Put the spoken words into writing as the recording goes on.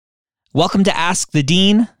Welcome to Ask the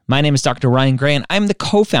Dean. My name is Dr. Ryan Gray, and I'm the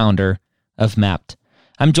co-founder of Mapped.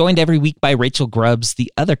 I'm joined every week by Rachel Grubbs,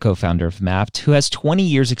 the other co-founder of Mapped, who has 20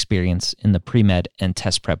 years experience in the pre-med and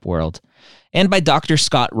test prep world, and by Dr.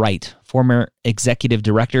 Scott Wright, former executive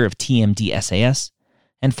director of TMD SAS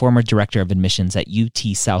and former director of admissions at UT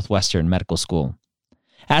Southwestern Medical School.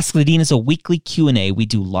 Ask the Dean is a weekly Q&A we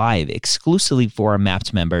do live exclusively for our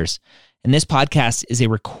Mapped members, and this podcast is a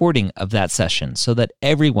recording of that session so that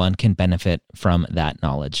everyone can benefit from that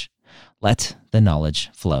knowledge. Let the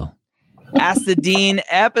knowledge flow. Ask the Dean,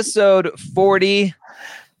 episode 40,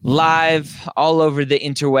 live all over the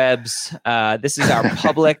interwebs. This is our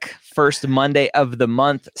public first Monday of the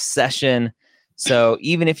month session. So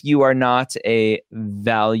even if you are not a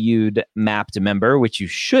valued Mapped member, which you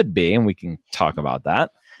should be, and we can talk about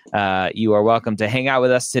that, you are welcome to hang out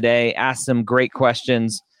with us today, ask some great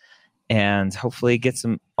questions, and hopefully get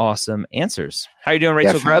some awesome answers. How are you doing,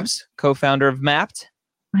 Rachel Grubbs, co-founder of Mapped?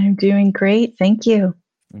 I'm doing great. Thank you.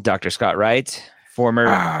 Dr. Scott Wright,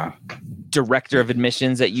 former director of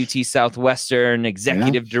admissions at UT Southwestern,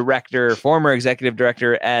 former executive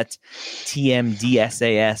director at TMD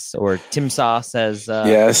SAS, or TIMSAS, as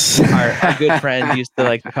yes, our good friend used to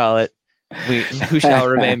like to call it. Who shall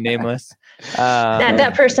remain nameless.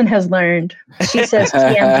 That person has learned. She says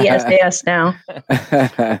TMDSAS now.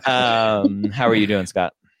 How are you doing,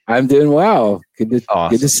 Scott? I'm doing well. Good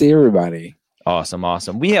to see everybody. Awesome.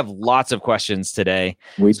 We have lots of questions today.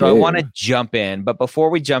 So I want to jump in. But before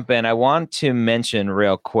we jump in, I want to mention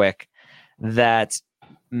real quick that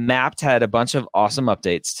Mapped had a bunch of awesome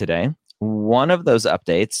updates today. One of those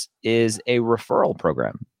updates is a referral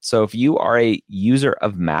program. So if you are a user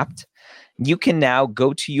of Mapped, you can now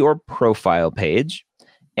go to your profile page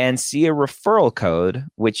and see a referral code,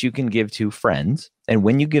 which you can give to friends. And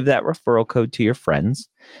when you give that referral code to your friends,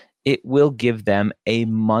 it will give them a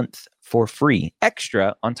month for free,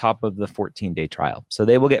 extra on top of the 14-day trial. So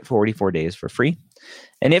they will get 44 days for free.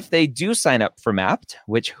 And if they do sign up for Mapped,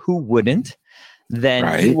 which who wouldn't,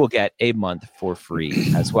 then you will get a month for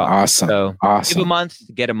free as well. Awesome. So give a month,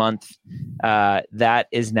 get a month. That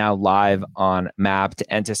is now live on Mapped.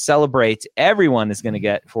 And to celebrate, everyone is going to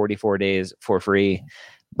get 44 days for free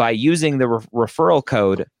by using the referral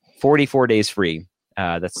code 44 days free.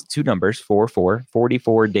 That's two numbers,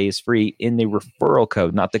 44 days free in the referral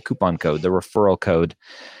code, not the coupon code, the referral code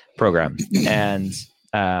program. And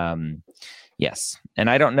yes. And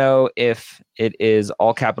I don't know if it is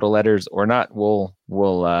all capital letters or not. We'll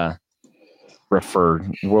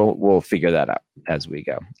figure that out as we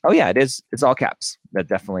go. Oh yeah, it is. It's all caps. That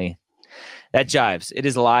jives. It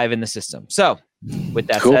is live in the system. So with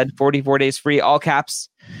that said, 44 days free, all caps.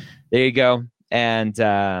 There you go. And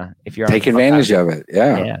if you're take advantage of it.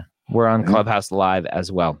 Yeah. We're on Clubhouse Live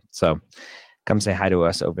as well. So come say hi to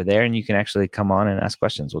us over there, and you can actually come on and ask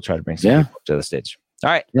questions. We'll try to bring some people to the stage. All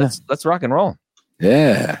right, let's rock and roll.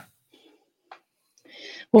 Yeah.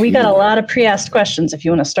 Well, we got a lot of pre-asked questions if you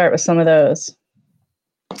want to start with some of those.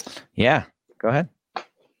 Yeah, go ahead.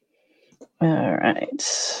 All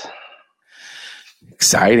right.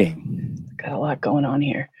 Exciting. Got a lot going on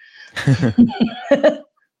here.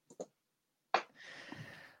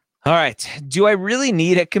 All right. Do I really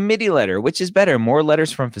need a committee letter? Which is better, more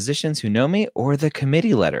letters from physicians who know me or the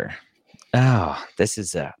committee letter? Oh, this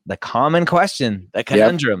is the common question, the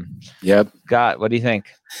conundrum. Yep. Scott, what do you think?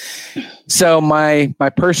 So my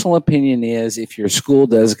personal opinion is if your school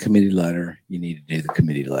does a committee letter, you need to do the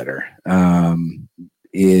committee letter.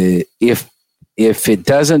 If it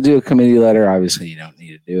doesn't do a committee letter, obviously you don't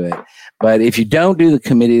need to do it. But if you don't do the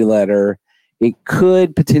committee letter, it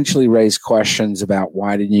could potentially raise questions about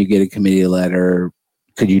why didn't you get a committee letter?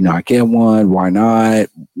 Could you not get one? Why not?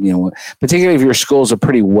 Particularly if your school is a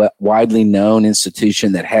pretty widely known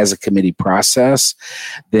institution that has a committee process,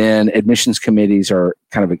 then admissions committees are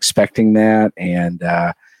kind of expecting that, and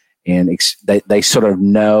they sort of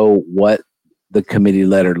know what the committee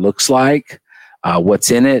letter looks like,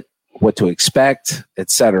 what's in it, what to expect,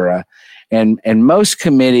 etc. And most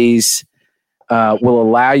committees will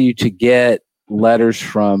allow you to get letters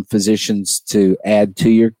from physicians to add to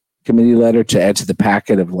your committee letter, to add to the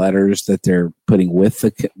packet of letters that they're putting with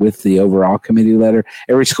the overall committee letter.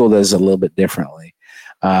 Every school does it a little bit differently.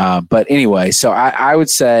 But anyway, so I would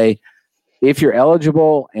say if you're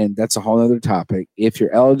eligible, and that's a whole other topic, if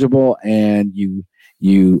you're eligible and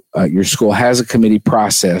your school has a committee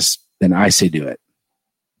process, then I say do it.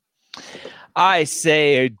 I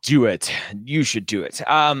say do it. You should do it.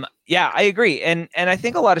 Yeah, I agree. And I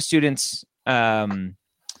think a lot of students, the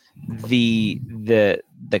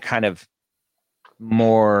kind of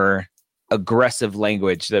more aggressive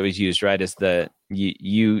language that was used, right? Is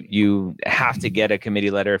you have to get a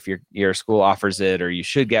committee letter if your school offers it, or you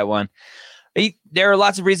should get one. There are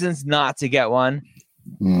lots of reasons not to get one.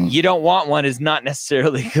 You don't want one is not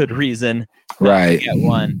necessarily a good reason to get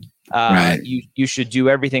one. You should do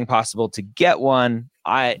everything possible to get one.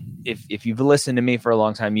 If you've listened to me for a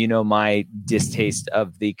long time, you know my distaste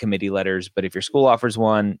of the committee letters. But if your school offers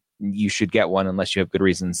one, you should get one unless you have good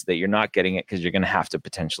reasons that you're not getting it, because you're going to have to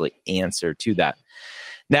potentially answer to that.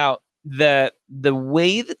 Now, the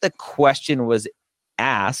way that the question was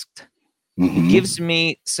asked gives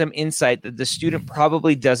me some insight that the student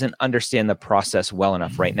probably doesn't understand the process well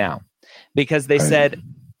enough right now, because they said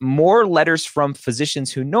more letters from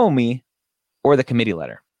physicians who know me or the committee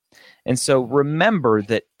letter. And so remember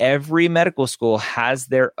that every medical school has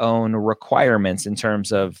their own requirements in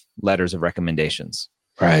terms of letters of recommendations.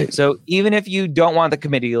 Right. So even if you don't want the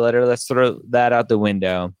committee letter, let's throw that out the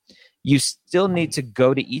window. You still need to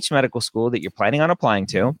go to each medical school that you're planning on applying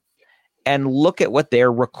to and look at what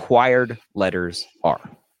their required letters are.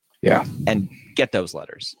 Yeah. And get those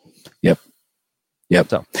letters. Yep.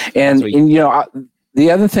 So, and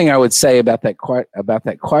the other thing I would say about that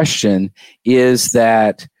question is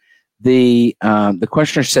that the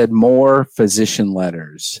questioner said more physician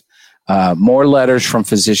letters, more letters from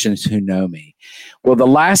physicians who know me. Well, the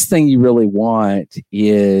last thing you really want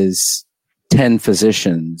is 10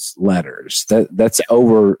 physicians letters. That's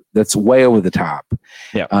way over the top.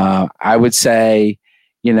 Yeah. I would say,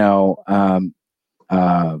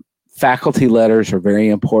 faculty letters are very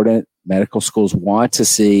important. Medical schools want to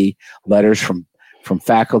see letters from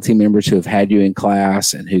faculty members who have had you in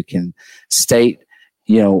class and who can state,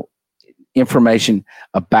 information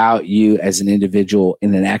about you as an individual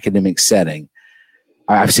in an academic setting.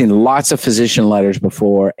 I've seen lots of physician letters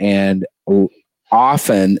before, and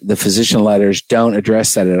often the physician letters don't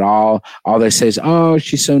address that at all. All they say is, oh,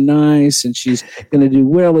 she's so nice and she's going to do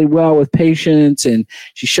really well with patients and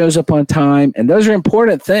she shows up on time. And those are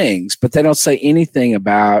important things, but they don't say anything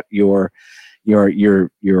about your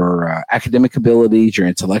academic abilities, your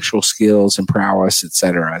intellectual skills and prowess, et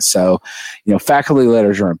cetera. So, faculty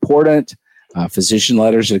letters are important. Physician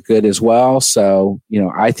letters are good as well. So,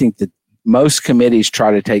 I think that most committees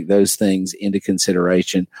try to take those things into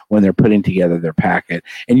consideration when they're putting together their packet.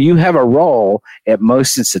 And you have a role at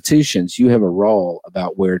most institutions. You have a role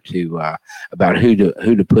about where to, about who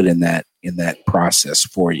to put in that process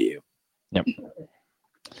for you. Yep.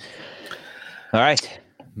 All right,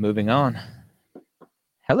 moving on.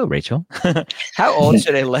 Hello, Rachel. How old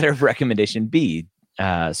should a letter of recommendation be?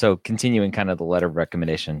 So continuing kind of the letter of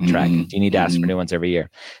recommendation track. Do you need to ask for new ones every year?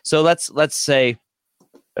 So let's say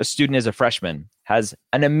a student is a freshman, has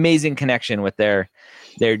an amazing connection with their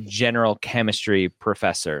general chemistry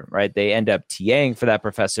professor, right? They end up TAing for that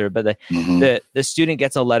professor, but the student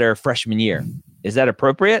gets a letter freshman year. Is that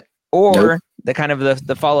appropriate? Or the kind of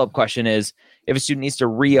the follow-up question is, if a student needs to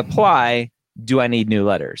reapply, do I need new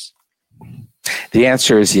letters? The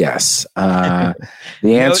answer is yes. The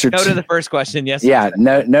answer no to the first question. Yes. Yeah.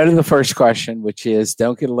 No to the first question, which is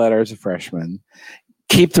don't get a letter as a freshman.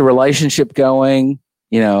 Keep the relationship going.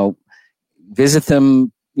 Visit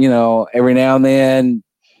them. Every now and then.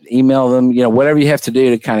 Email them. Whatever you have to do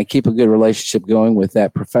to kind of keep a good relationship going with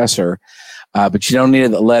that professor. But you don't need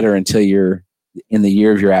a letter until you're in the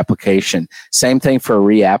year of your application. Same thing for a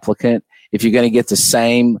reapplicant. If you're going to get the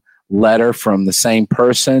same letter from the same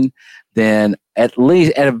person, then at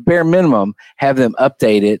least at a bare minimum, have them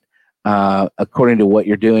update it according to what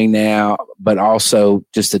you're doing now, but also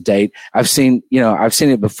just a date. I've seen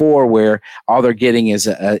it before where all they're getting is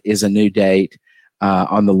a new date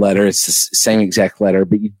on the letter. It's the same exact letter,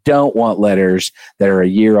 but you don't want letters that are a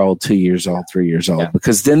year old, 2 years old, 3 years old,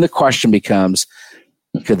 because then the question becomes,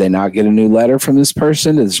 could they not get a new letter from this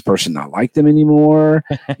person? Does this person not like them anymore?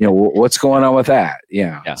 What's going on with that?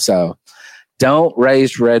 Yeah. So don't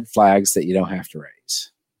raise red flags that you don't have to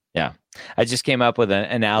raise. Yeah. I just came up with an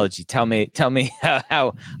analogy. Tell me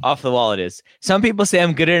how off the wall it is. Some people say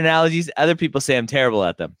I'm good at analogies. Other people say I'm terrible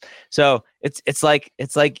at them. So it's like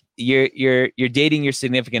you're dating your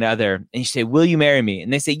significant other and you say, will you marry me?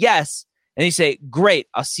 And they say, yes. And you say, great,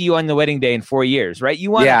 I'll see you on the wedding day in 4 years, right?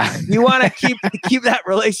 You want to keep that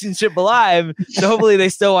relationship alive. So hopefully they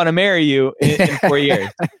still want to marry you in 4 years.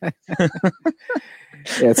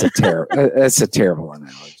 That's a terrible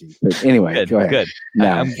analogy. But anyway, go ahead. Good.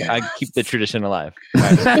 No, I keep the tradition alive.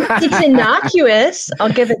 It's innocuous.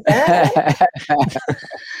 I'll give it that.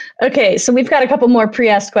 Okay, so we've got a couple more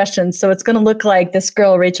pre-asked questions. So it's going to look like this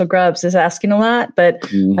girl, Rachel Grubbs, is asking a lot, but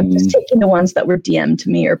I'm just taking the ones that were DM'd to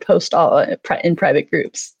me or post all in private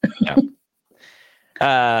groups. Yeah.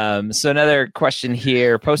 So another question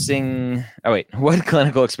here, what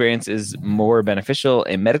clinical experience is more beneficial,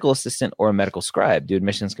 a medical assistant or a medical scribe? Do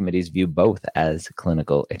admissions committees view both as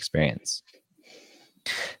clinical experience?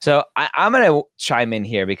 So I'm going to chime in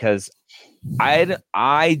here because I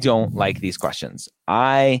don't like these questions.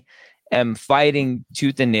 I am fighting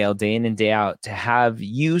tooth and nail day in and day out to have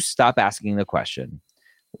you stop asking the question,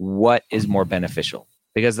 what is more beneficial?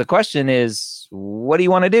 Because the question is, what do you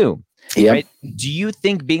want to do? Yep. Right? Do you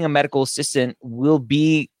think being a medical assistant will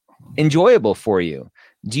be enjoyable for you?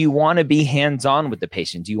 Do you want to be hands-on with the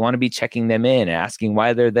patient? Do you want to be checking them in and asking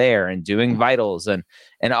why they're there and doing vitals and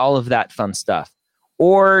all of that fun stuff?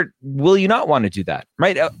 Or will you not want to do that?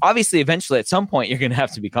 Right? Obviously, eventually, at some point, you're going to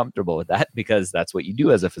have to be comfortable with that because that's what you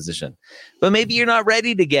do as a physician. But maybe you're not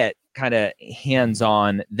ready to get kind of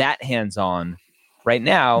hands-on right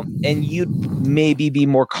now, and you'd maybe be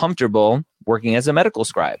more comfortable working as a medical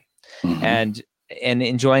scribe. Mm-hmm. and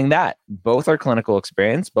enjoying that. Both are clinical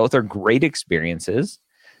experience. Both are great experiences.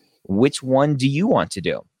 Which one do you want to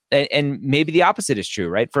do? And maybe the opposite is true,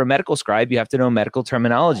 right? For a medical scribe, you have to know medical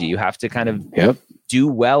terminology. You have to kind of do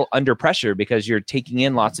well under pressure because you're taking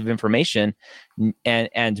in lots of information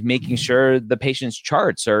and making sure the patient's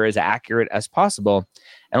charts are as accurate as possible.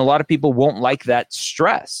 And a lot of people won't like that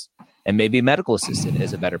stress. And maybe a medical assistant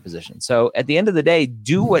is a better position. So at the end of the day,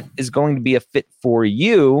 do what is going to be a fit for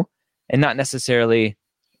you and not necessarily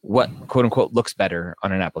what, quote unquote, looks better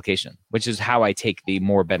on an application, which is how I take the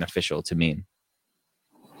more beneficial to mean.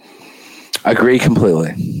 Agree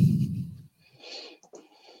completely.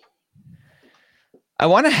 I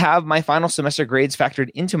want to have my final semester grades factored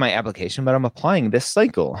into my application, but I'm applying this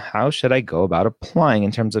cycle. How should I go about applying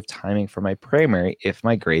in terms of timing for my primary if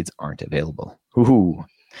my grades aren't available? Ooh.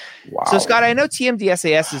 Wow. So, Scott, I know TMD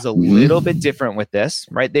SAS is a little bit different with this,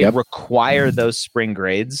 right? They require those spring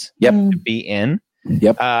grades to be in.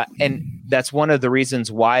 Yep. And that's one of the reasons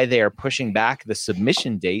why they are pushing back the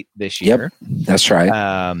submission date this year. Yep. That's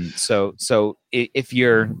right. So if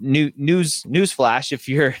you're newsflash, if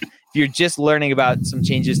you're just learning about some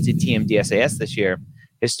changes to TMD SAS this year,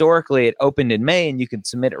 historically it opened in May and you could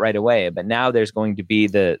submit it right away. But now there's going to be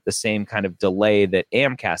the same kind of delay that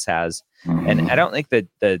AMCAS has. Mm-hmm. And I don't think that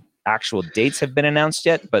the actual dates have been announced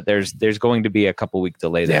yet, but there's going to be a couple week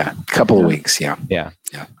delay there. Yeah, a couple of weeks. Yeah.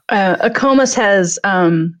 ACOMAS has,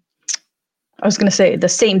 I was going to say the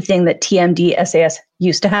same thing that TMD SAS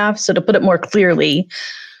used to have. So to put it more clearly,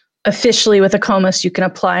 officially with ACOMAS, you can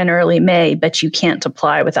apply in early May, but you can't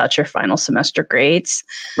apply without your final semester grades.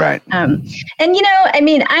 Right. And,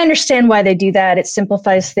 I understand why they do that. It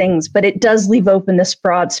simplifies things, but it does leave open this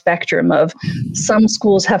broad spectrum of some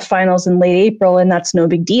schools have finals in late April, and that's no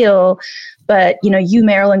big deal. But,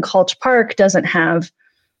 Maryland College Park doesn't have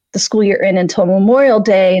the school year in until Memorial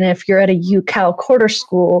Day. And if you're at a UCal quarter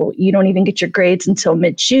school, you don't even get your grades until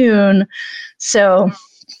mid-June. So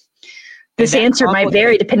this answer might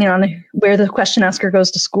vary depending on where the question asker goes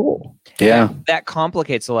to school. Yeah. That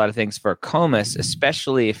complicates a lot of things for COMAS,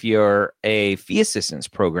 especially if you're a fee assistance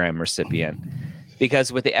program recipient.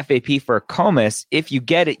 Because with the FAP for COMAS, if you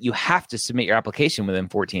get it, you have to submit your application within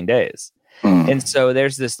 14 days. And so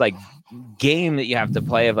there's this game that you have to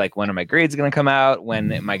play of when are my grades going to come out?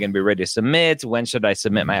 When am I going to be ready to submit? When should I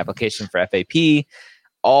submit my application for FAP?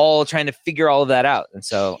 All trying to figure all of that out. And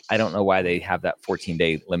so I don't know why they have that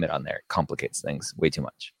 14-day limit on there. It complicates things way too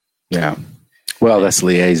much. Yeah. Well, that's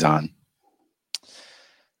liaison.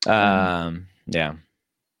 Yeah.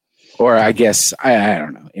 Or I guess, I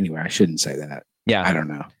don't know. Anyway, I shouldn't say that. Yeah. I don't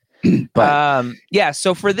know. But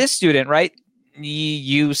so for this student, right,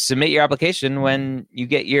 you submit your application when you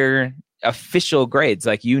get your official grades.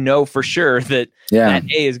 For sure that that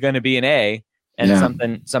A is going to be an A.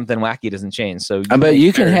 And something wacky doesn't change. So, but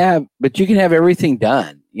you can have everything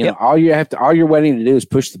done. All you're waiting to do is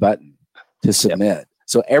push the button to submit. Yep.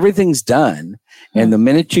 So everything's done, and the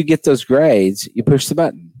minute you get those grades, you push the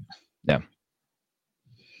button. Yeah,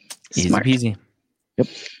 Smart. Easy peasy. Yep.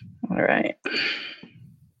 All right.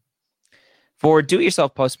 For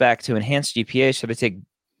do-it-yourself post-bac to enhance GPA, should I take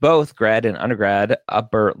both grad and undergrad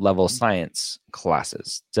upper level science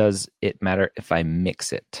classes? Does it matter if I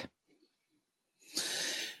mix it?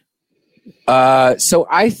 So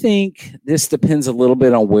I think this depends a little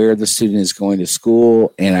bit on where the student is going to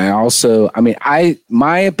school. And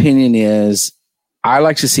my opinion is I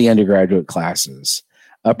like to see undergraduate classes,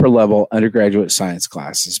 upper level undergraduate science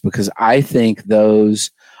classes, because I think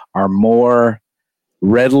those are more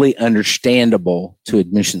readily understandable to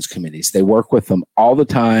admissions committees. They work with them all the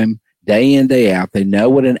time, day in, day out. They know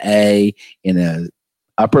what an A in a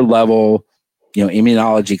upper level,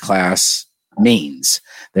 immunology class means.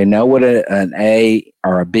 They know what an A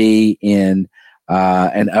or a B in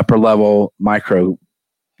an upper level micro,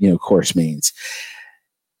 course means.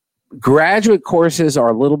 Graduate courses are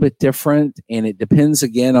a little bit different, and it depends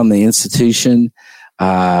again on the institution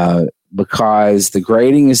because the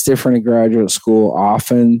grading is different in graduate school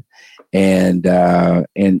often, and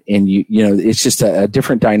it's just a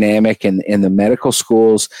different dynamic. And in the medical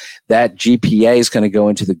schools, that GPA is going to go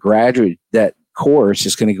into the graduate. That course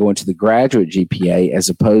is going to go into the graduate GPA as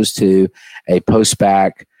opposed to a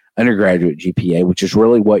post-bac undergraduate GPA, which is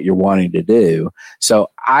really what you're wanting to do. So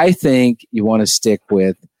I think you want to stick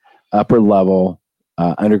with upper level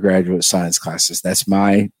undergraduate science classes. That's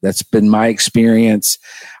been my experience.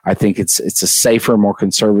 I think it's a safer, more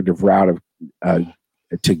conservative route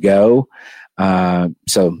to go.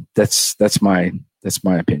 So that's my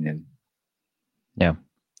opinion. Yeah.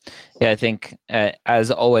 I think as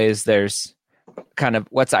always, there's kind of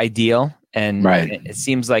what's ideal, and it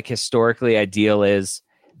seems like historically ideal is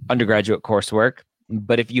undergraduate coursework.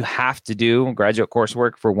 But if you have to do graduate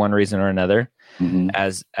coursework for one reason or another,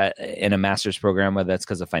 as in a master's program, whether that's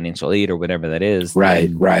because of financial aid or whatever that is,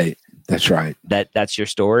 right, that's right. That's your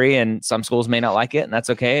story, and some schools may not like it, and that's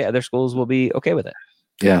okay. Other schools will be okay with it.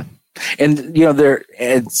 Yeah, and there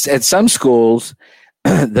at some schools,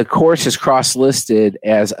 the course is cross-listed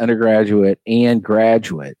as undergraduate and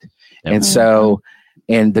graduate, and so.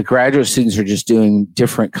 And the graduate students are just doing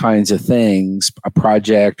different kinds of things, a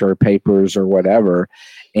project or papers or whatever.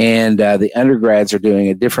 And the undergrads are doing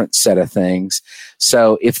a different set of things.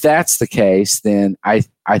 So if that's the case, then I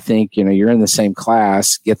think, you're in the same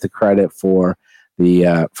class, get the credit for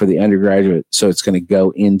the undergraduate. So it's going to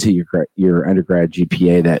go into your undergrad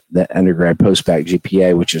GPA, that undergrad post-bac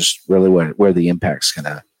GPA, which is really where the impact's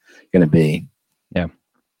going to be. Yeah.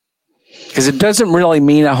 Because it doesn't really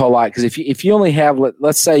mean a whole lot. Because if you only have,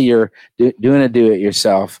 let's say you're doing a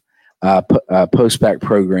do-it-yourself post-bac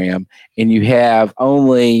program, and you have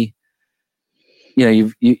only,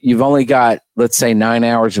 you've only got, let's say, 9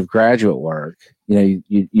 hours of graduate work. You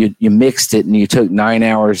mixed it and you took 9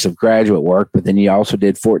 hours of graduate work, but then you also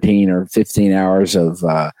did 14 or 15 hours of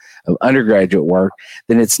undergraduate work.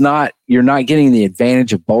 Then you're not getting the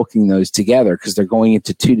advantage of bulking those together because they're going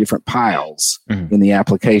into two different piles in the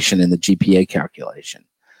application and the GPA calculation.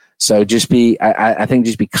 So just be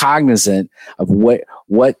cognizant of what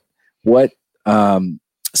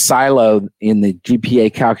silo in the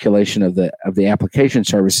GPA calculation of the application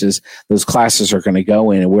services those classes are going to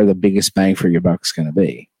go in, and where the biggest bang for your buck is going to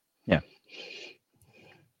be. Yeah.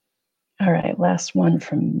 All right, last one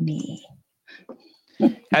from me.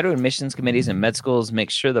 How do admissions committees and med schools make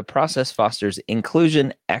sure the process fosters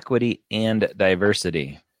inclusion, equity, and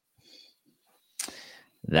diversity?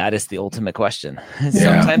 That is the ultimate question.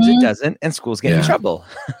 Sometimes it doesn't, and schools get in trouble.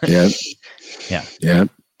 Yeah.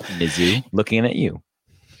 Mizzou, looking at you.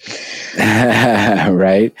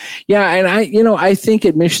 Right. Yeah. And I think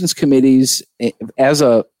admissions committees as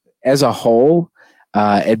a whole,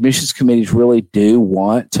 admissions committees really do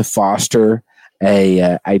want to foster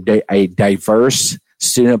a diverse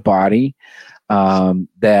student body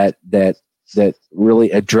that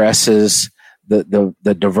really addresses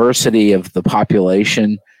the diversity of the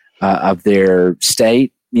population of their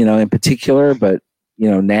state, in particular, but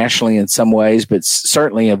nationally in some ways, but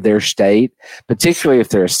certainly of their state, particularly if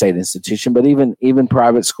they're a state institution. But even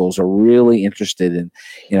private schools are really interested in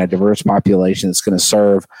a diverse population that's going to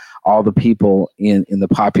serve all the people in the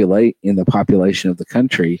population of the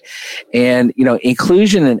country. And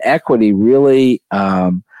inclusion and equity really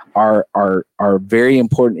are very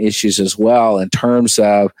important issues as well, in terms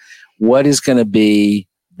of what is going to be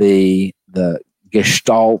the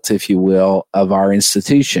gestalt, if you will, of our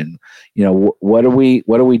institution. What are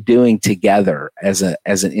we doing together as an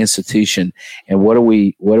institution, and what are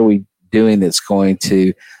we doing that's going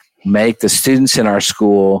to make the students in our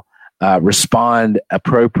school respond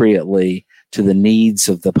appropriately to the needs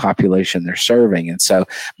of the population they're serving. And so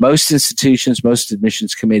most institutions, most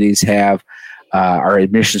admissions committees have, our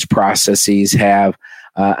admissions processes have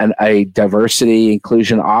a diversity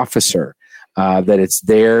inclusion officer, that it's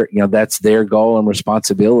their, that's their goal and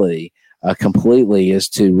responsibility completely, is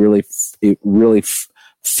to really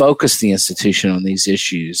focus the institution on these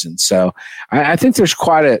issues. And so I think there's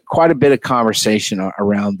quite a bit of conversation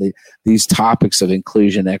around these topics of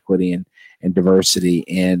inclusion, equity, and diversity.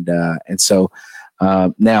 And so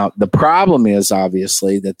now the problem is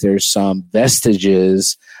obviously that there's some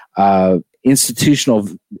vestiges of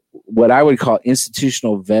what I would call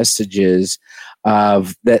institutional vestiges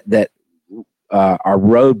of that are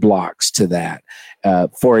roadblocks to that.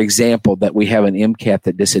 For example, that we have an MCAT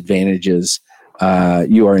that disadvantages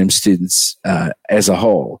URM students as a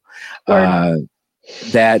whole.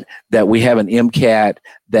 That we have an MCAT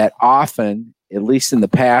that often, at least in the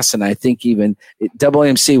past, and I think even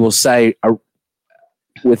AAMC will say,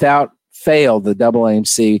 without fail, the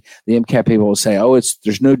AAMC, the MCAT people will say,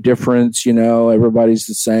 there's no difference, everybody's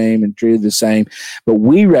the same and treated the same. But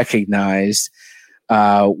we recognized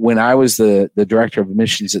when I was the director of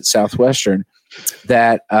admissions at Southwestern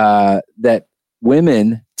that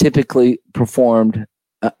women typically performed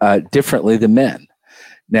differently than men.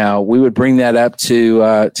 Now, we would bring that up to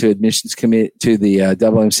admissions committee, to the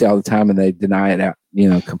AAMC all the time, and they deny it out,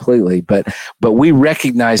 completely. But we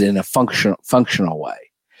recognize it in a functional way.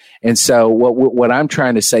 And so what I'm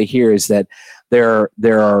trying to say here is that there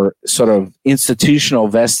are sort of institutional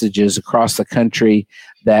vestiges across the country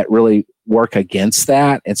that really work against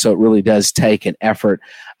that. And so it really does take an effort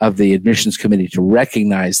of the admissions committee to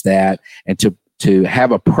recognize that and to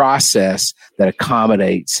have a process that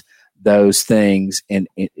accommodates those things and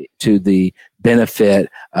to the benefit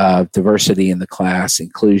of diversity in the class,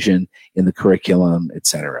 inclusion in the curriculum, et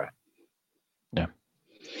cetera.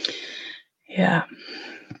 Yeah.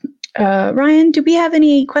 Ryan, do we have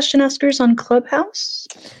any question askers on Clubhouse?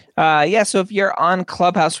 So if you're on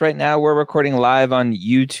Clubhouse right now, we're recording live on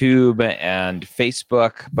YouTube and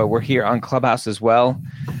Facebook, but we're here on Clubhouse as well,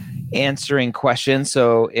 answering questions.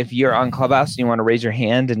 So if you're on Clubhouse and you want to raise your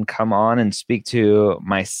hand and come on and speak to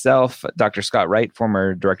myself, Dr. Scott Wright,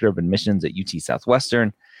 former director of admissions at UT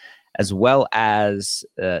Southwestern, as well as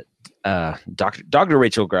Dr.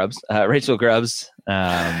 Rachel Grubbs. Rachel Grubbs,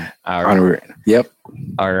 our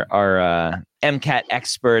MCAT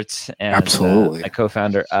expert and absolutely a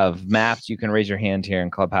co-founder of MAPT. You can raise your hand here in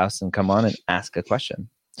Clubhouse and come on and ask a question.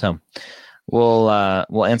 So we'll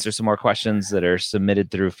answer some more questions that are submitted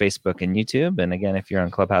through Facebook and YouTube. And again, if you're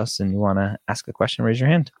on Clubhouse and you want to ask a question, raise your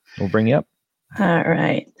hand. We'll bring you up. All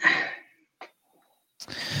right.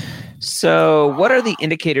 So what are the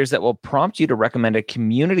indicators that will prompt you to recommend a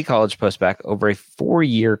community college postbac over a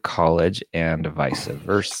 4-year college and vice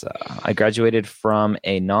versa? I graduated from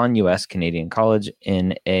a non-U.S. Canadian college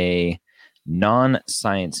in a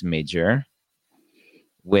non-science major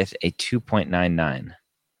with a 2.99.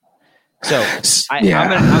 So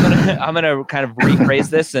I'm gonna kind of rephrase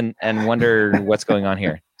this and wonder what's going on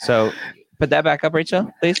here. So put that back up,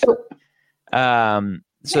 Rachel, please.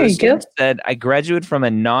 So the student said, I graduated from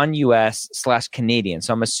a non-US/Canadian.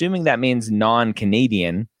 So I'm assuming that means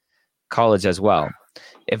non-Canadian college as well.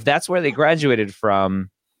 If that's where they graduated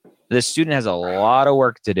from, the student has a lot of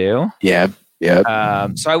work to do. Yeah.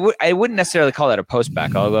 So I wouldn't necessarily call that a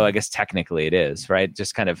postbac, although I guess technically it is, right?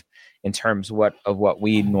 Just kind of in terms of what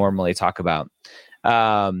we normally talk about.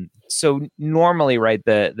 So normally, right,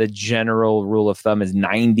 the general rule of thumb is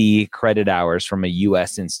 90 credit hours from a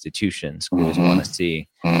U.S. institution. Schools want to see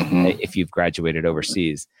if you've graduated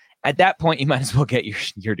overseas. At that point, you might as well get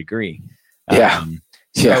your degree. So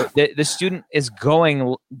the student is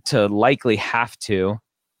going to likely have to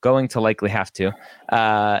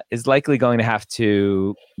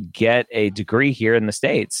get a degree here in the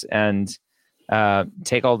States and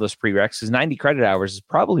take all those prereqs, because 90 credit hours is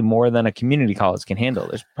probably more than a community college can handle.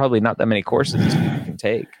 There's probably not that many courses you can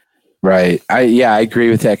take. Right. I agree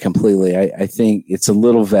with that completely. I think it's a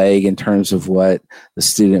little vague in terms of what the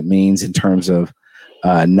student means in terms of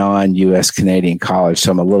non-U.S. Canadian college.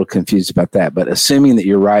 So I'm a little confused about that. But assuming that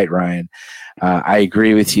you're right, Ryan, I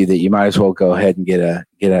agree with you that you might as well go ahead and get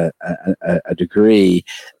a degree.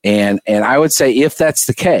 And I would say if that's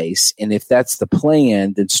the case, and if that's the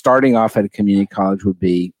plan, then starting off at a community college would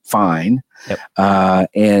be fine. Yep.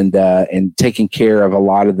 And taking care of a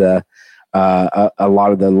lot of the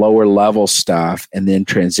lower level stuff, and then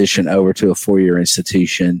transition over to a 4-year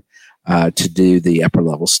institution to do the upper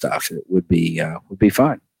level stuff. It would be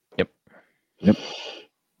fine. Yep.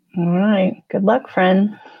 All right. Good luck,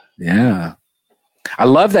 friend. Yeah. I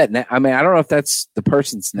love that. I mean, I don't know if that's the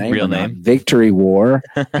person's name. Real name. Victory War.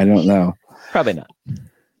 I don't know. Probably not.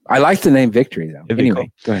 I like the name Victory, though. Anyway,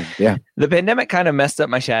 cool. Go ahead. Yeah. The pandemic kind of messed up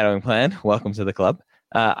my shadowing plan. Welcome to the club.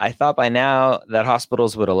 I thought by now that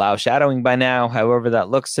hospitals would allow shadowing by now. However, that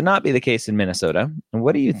looks to not be the case in Minnesota. And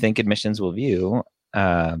what do you think admissions will view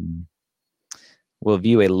a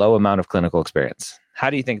low amount of clinical experience? How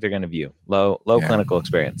do you think they're going to view low clinical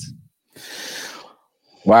experience?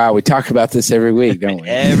 Wow, we talk about this every week, don't we?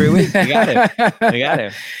 Every week. We got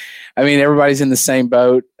it. I mean, everybody's in the same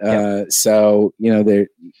boat. So,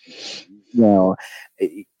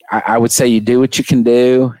 I would say you do what you can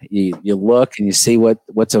do. You look and you see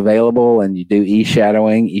what's available, and you do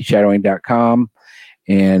e-shadowing, e-shadowing.com,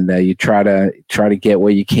 and you try to get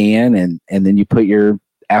what you can, and then you put your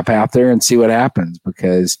app out there and see what happens,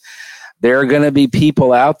 because there are going to be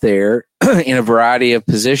people out there in a variety of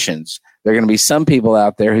positions. There are going to be some people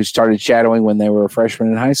out there who started shadowing when they were a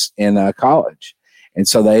freshman in college. And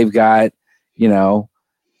so they've got,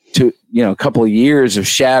 a couple of years of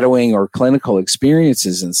shadowing or clinical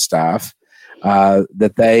experiences and stuff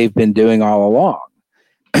that they've been doing all along.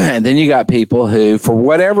 And then you got people who, for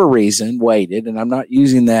whatever reason, waited. And I'm not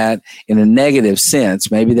using that in a negative sense.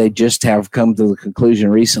 Maybe they just have come to the conclusion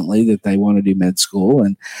recently that they want to do med school.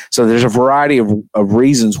 And so there's a variety of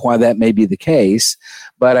reasons why that may be the case.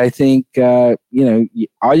 But I think, all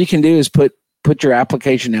you can do is put your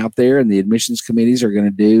application out there, and the admissions committees are going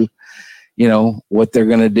to do, what they're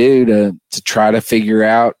going to do to try to figure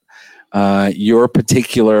out your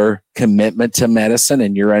particular commitment to medicine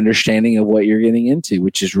and your understanding of what you're getting into,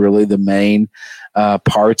 which is really the main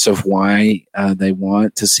parts of why they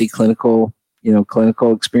want to see clinical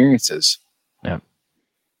experiences. Yeah.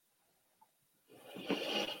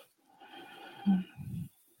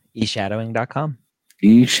 eShadowing.com.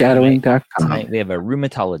 eShadowing.com. Tonight we have a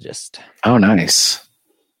rheumatologist. Oh, nice.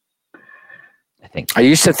 think. I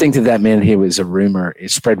used to think that meant he was a rumor.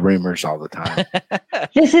 It spread rumors all the time.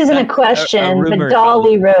 This isn't a question, but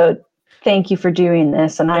Dolly wrote, "Thank you for doing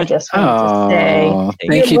this," and I just want to say,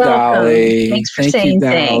 thank you, welcome. Dolly. Thanks for saying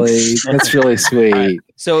thanks. That's really sweet. Right.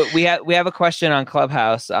 So we have a question on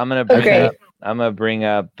Clubhouse. I'm gonna bring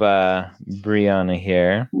up Brianna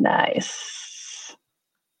here. Nice.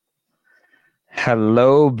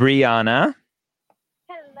 Hello, Brianna.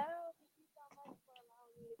 Hello. Thank you so much for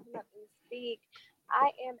allowing me to come up and speak. I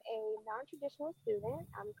am a non-traditional student.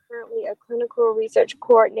 I'm currently a clinical research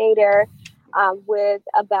coordinator with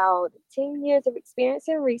about 10 years of experience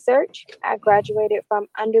in research. I graduated from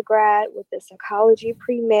undergrad with a psychology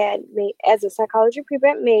pre-med as a psychology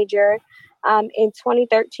pre-med major in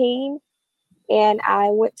 2013. And I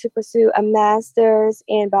went to pursue a master's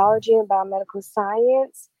in biology and biomedical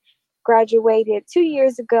science. Graduated 2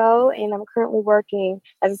 years ago, and I'm currently working,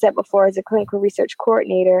 as I said before, as a clinical research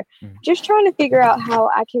coordinator, just trying to figure out how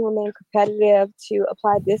I can remain competitive to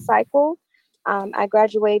apply this cycle. I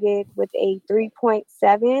graduated with a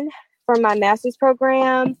 3.7 from my master's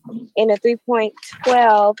program and a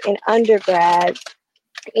 3.12 in undergrad,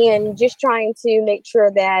 and just trying to make sure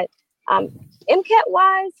that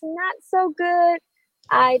MCAT-wise, not so good.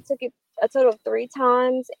 I took it a total of 3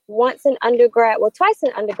 times, twice in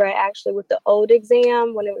undergrad actually, with the old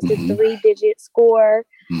exam when it was the 3-digit score.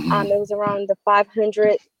 It was around the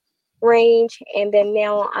 500 range. And then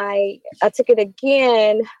now I took it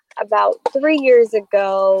again about 3 years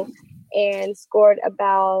ago and scored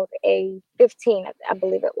about a 15, I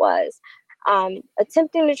believe it was.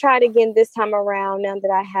 Attempting to try it again this time around now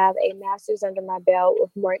that I have a master's under my belt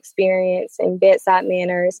with more experience in bedside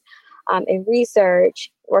manners in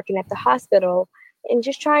research, working at the hospital, and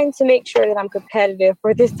just trying to make sure that I'm competitive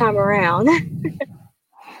for this time around.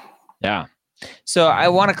 Yeah. So I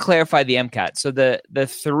want to clarify the MCAT. So the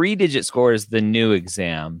 3-digit score is the new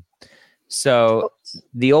exam. So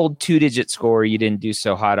the old 2-digit score you didn't do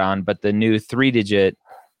so hot on, but the new 3-digit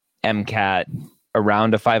MCAT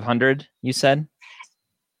around a 500, you said?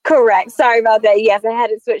 Correct. Sorry about that. Yes, I had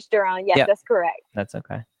it switched around. Yes, That's correct. That's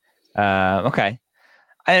okay. Okay.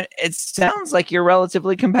 It sounds like you're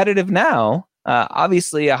relatively competitive now.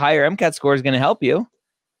 Obviously, a higher MCAT score is going to help you.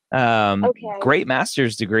 Okay. Great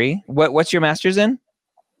master's degree. What's your master's in?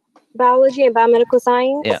 Biology and biomedical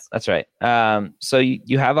science. Yeah, that's right. So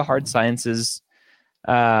you have a hard sciences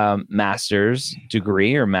master's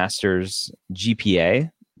degree or master's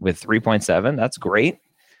GPA with 3.7. That's great.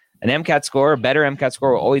 An MCAT score, a better MCAT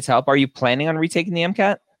score will always help. Are you planning on retaking the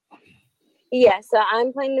MCAT? Yes, so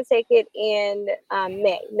I'm planning to take it in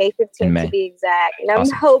May 15th to be exact. And I'm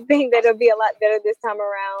hoping that it'll be a lot better this time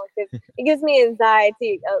around, because it gives me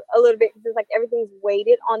anxiety a little bit, because it's like everything's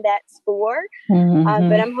weighted on that score.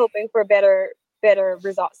 But I'm hoping for better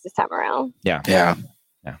results this time around. Yeah.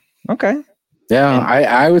 Okay. Yeah,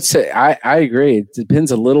 I would say I agree. It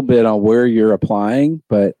depends a little bit on where you're applying,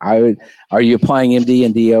 but are you applying MD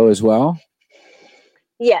and DO as well?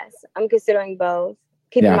 Yes, I'm considering both.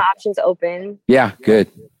 Keeping my options open. Yeah,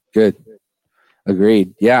 good.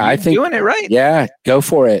 Agreed. Yeah, I think doing it right. Yeah, go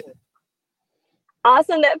for it.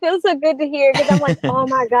 Awesome. That feels so good to hear, because I'm like, oh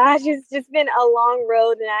my gosh, it's just been a long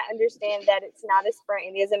road, and I understand that it's not a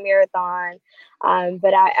sprint, it is a marathon.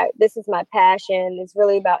 But this is my passion. It's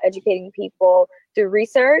really about educating people through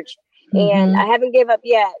research. And I haven't given up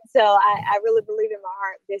yet. So I really believe in my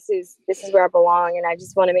heart, this is where I belong, and I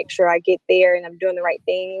just want to make sure I get there and I'm doing the right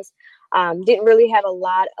things. Didn't really have a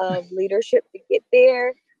lot of leadership to get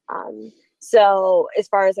there. So as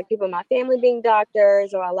far as like people in my family being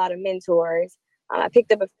doctors or a lot of mentors, I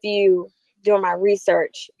picked up a few during my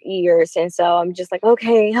research years. And so I'm just like,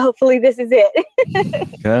 okay, hopefully this is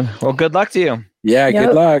it. Good. Well, good luck to you. Yeah,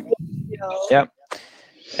 good luck. Yep.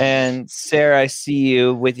 And Sarah, I see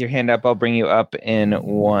you with your hand up. I'll bring you up in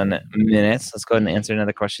 1 minute. So let's go ahead and answer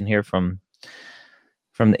another question here from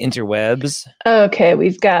the interwebs. Okay,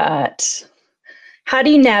 we've got, how do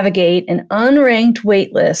you navigate an unranked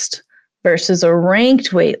wait list versus a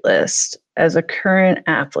ranked wait list as a current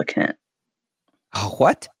applicant? Oh,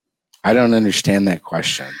 what? I don't understand that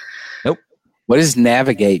question. Nope. What does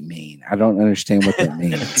navigate mean? I don't understand what that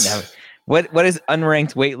means. What is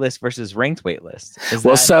unranked waitlist versus ranked waitlist? Is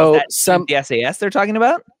Well, that, so is that some the SAS they're talking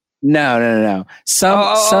about? No.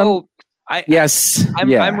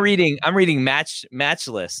 I'm reading match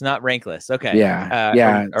list, not rank list. Okay.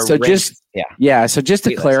 Yeah. So ranked, So just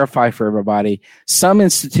to clarify for everybody, some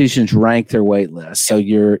institutions rank their wait list. So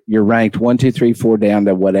you're ranked 1, 2, 3, 4 down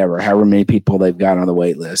to whatever, however many people they've got on the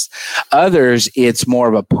wait list. Others, it's more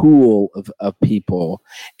of a pool of people.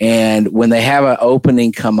 And when they have an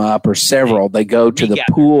opening come up or several, they go to the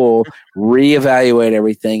pool, reevaluate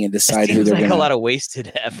everything, and decide who they're going to. A lot of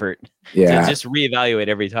wasted effort. Yeah. To just reevaluate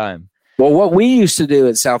every time. Well, what we used to do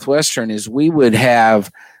at Southwestern is we would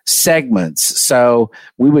have segments. So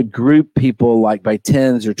we would group people like by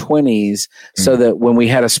 10s or 20s so that when we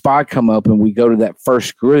had a spot come up and we go to that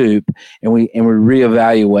first group and we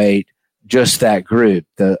reevaluate just that group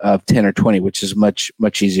of 10 or 20, which is much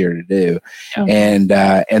easier to do. And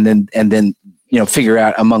then figure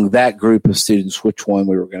out among that group of students which one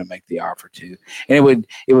we were going to make the offer to. And it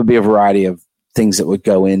would be a variety of things that would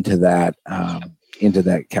go into that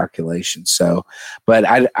calculation. So, but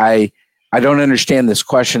I don't understand this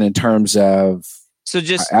question in terms of. So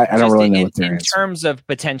I don't really know what they're in terms of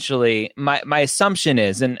potentially. My assumption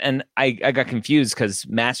is, and I got confused because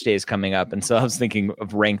match day is coming up, and so I was thinking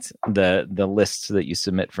of ranked the lists that you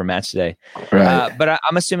submit for match day. Right. But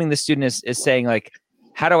I'm assuming the student is saying like,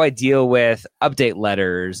 how do I deal with update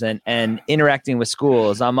letters and interacting with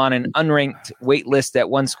schools? I'm on an unranked wait list at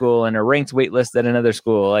one school and a ranked wait list at another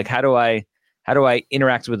school. Like, how do I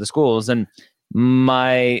interact with the schools? And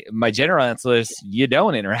my general answer is you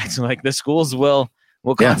don't interact. Like the schools will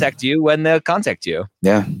contact you when they'll contact you.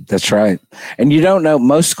 Yeah, that's right. And you don't know,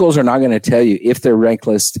 most schools are not going to tell you if their wait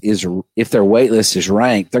list is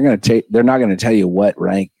ranked. They're not going to tell you what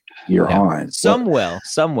rank you're on. Some will,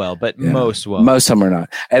 but most will. Most of them are not.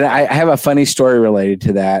 And I have a funny story related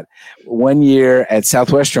to that. One year at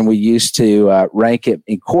Southwestern, we used to rank it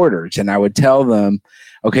in quarters, and I would tell them,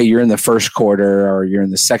 okay, you're in the first quarter or you're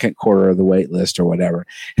in the second quarter of the wait list or whatever.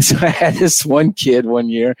 And so I had this one kid one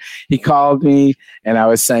year, he called me and I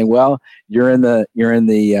was saying, well, you're in the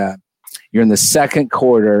second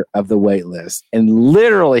quarter of the wait list. And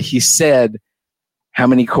literally he said, how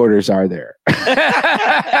many quarters are there?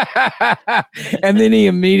 And then he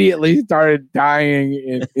immediately started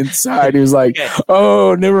dying inside. He was like,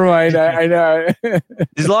 oh, never mind. I know.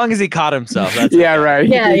 As long as he caught himself. That's right.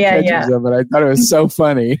 Yeah. But I thought it was so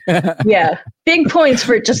funny. Yeah. Big points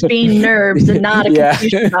for it just being nerves and not a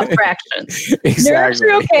confusion about fractions. Exactly. Nerves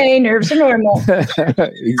are okay. Nerves are normal.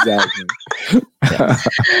 Exactly.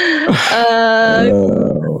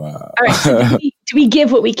 All right. So do we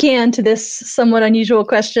give what we can to this somewhat unusual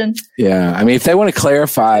question? Yeah. I mean, if they want to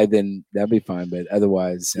clarify, then that'd be fine. But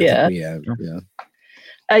otherwise, I think we have.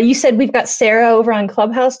 You said we've got Sarah over on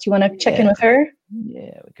Clubhouse. Do you want to check in with her?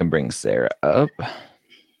 Yeah, we can bring Sarah up.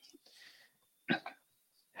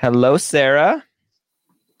 Hello, Sarah.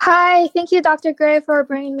 Hi. Thank you, Dr. Gray, for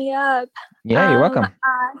bringing me up. Yeah, you're welcome.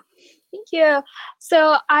 Thank you.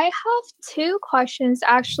 So I have two questions,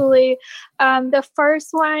 actually. The first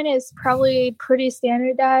one is probably pretty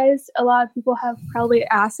standardized. A lot of people have probably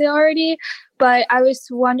asked it already, but I was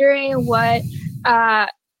wondering what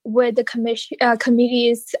would the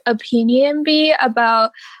committee's opinion be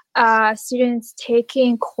about students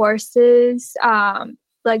taking courses,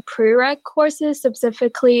 like prereq courses,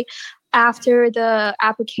 specifically after the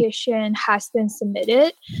application has been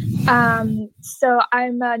submitted. So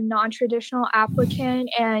I'm a non-traditional applicant,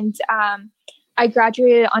 and I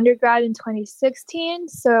graduated undergrad in 2016.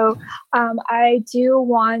 So I do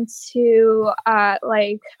want to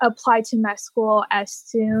apply to med school as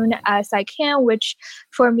soon as I can, which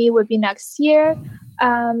for me would be next year.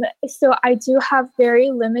 So I do have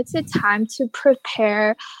very limited time to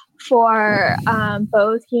prepare for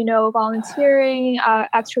both, volunteering,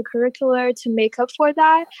 extracurricular to make up for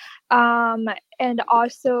that, and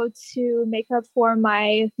also to make up for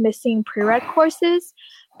my missing prereq courses.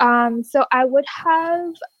 So I would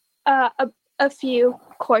have a few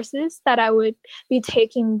courses that I would be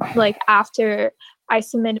taking like after I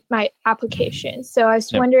submit my application. So I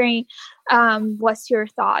was wondering, what's your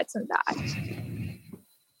thoughts on that?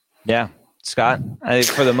 Yeah, Scott,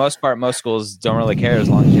 for the most part, most schools don't really care as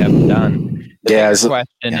long as you have them done. The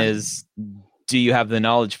question is, do you have the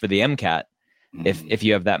knowledge for the MCAT if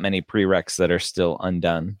you have that many prereqs that are still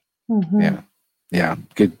undone? Mm-hmm. Yeah.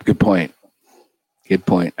 Good point. Good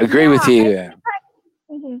point. Agree with you.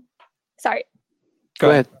 Sorry.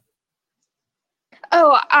 Go ahead.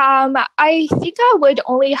 Oh, I think I would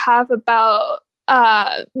only have about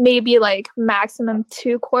maybe like maximum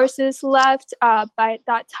 2 courses left by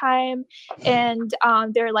that time, and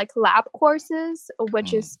they're like lab courses,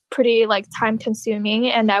 which is pretty like time consuming,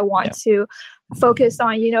 and I want to focus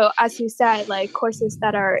on, as you said, like courses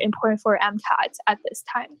that are important for MCAT at this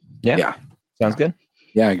time. Yeah. Sounds good.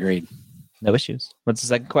 Yeah, agreed. No issues. What's the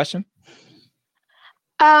second question?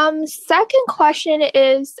 Second question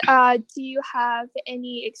is, do you have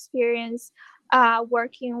any experience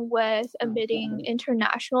working with admitting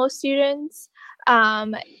international students?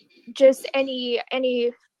 Just any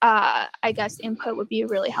I guess input would be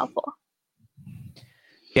really helpful.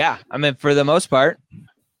 Yeah, I mean, for the most part,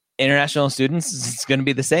 international students, it's going to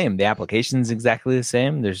be the same. The application is exactly the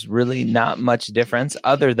same. There's really not much difference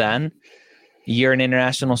other than you're an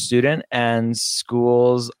international student and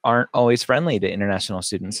schools aren't always friendly to international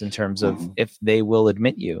students in terms of if they will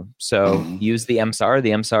admit you. So use the MSAR.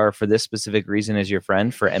 The MSAR for this specific reason is your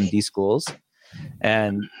friend for MD schools,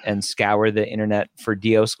 and scour the internet for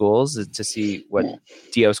DO schools to see what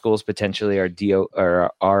DO schools potentially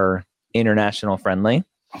are international friendly,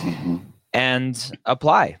 and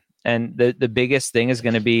apply. And the biggest thing is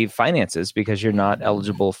going to be finances, because you're not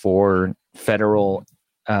eligible for federal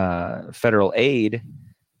aid.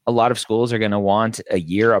 A lot of schools are going to want a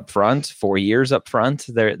year up front, 4 years up front.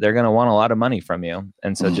 They're going to want a lot of money from you.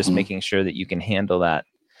 And so just making sure that you can handle that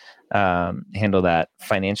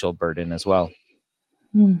financial burden as well.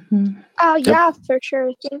 Oh yeah, for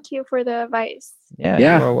sure. Thank you for the advice.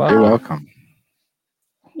 Yeah. You're welcome.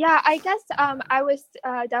 Yeah, I guess I was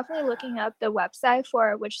definitely looking up the website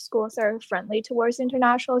for which schools are friendly towards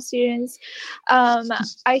international students.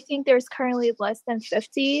 I think there's currently less than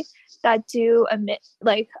 50 that do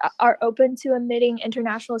are open to admitting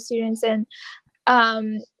international students. And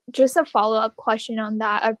just a follow-up question on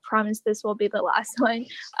that, I promise this will be the last one.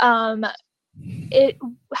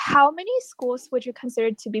 How many schools would you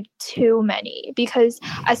consider to be too many? Because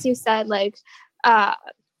as you said,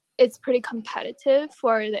 it's pretty competitive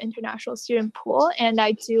for the international student pool, and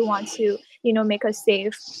I do want to, make a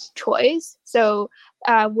safe choice. So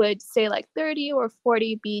I would say 30 or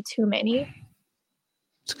 40 be too many.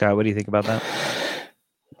 Scott, what do you think about that?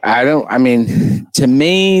 To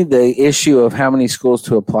me, the issue of how many schools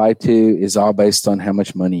to apply to is all based on how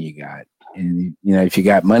much money you got. And, if you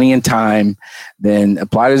got money and time, then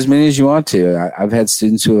apply to as many as you want to. I've had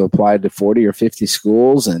students who have applied to 40 or 50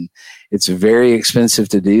 schools, and it's very expensive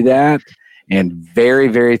to do that and very,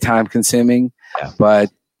 very time consuming. Yeah. But,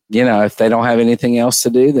 if they don't have anything else to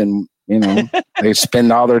do, then, they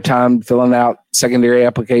spend all their time filling out secondary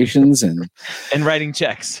applications and writing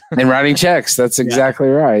checks. That's exactly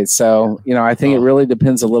right. So, I think it really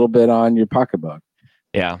depends a little bit on your pocketbook.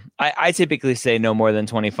 Yeah, I typically say no more than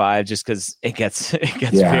 25, just because it gets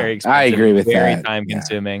very expensive. I agree with very that. Very time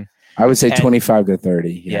consuming. I would say 25 to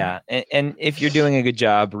 30. Yeah. And if you're doing a good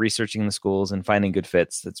job researching the schools and finding good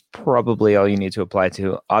fits, that's probably all you need to apply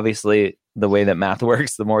to. Obviously, the way that math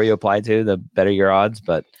works, the more you apply to, the better your odds.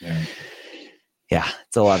 But yeah,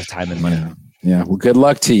 it's a lot of time and money. Yeah. Well, good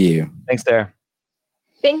luck to you. Thanks, Sarah.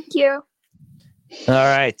 Thank you. All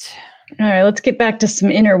right. Let's get back to some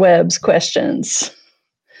interwebs questions.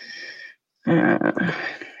 Here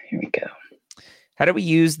we go. How do we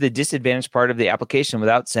use the disadvantaged part of the application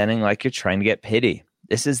without sounding like you're trying to get pity?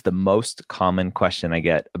 This is the most common question I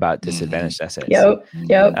get about disadvantaged essays. Yep.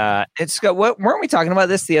 It's got, weren't we talking about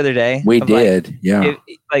this the other day? We did.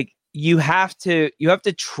 You have to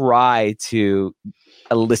try to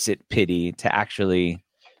elicit pity to actually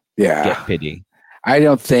get pity. I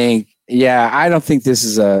don't think this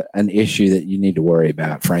is an issue that you need to worry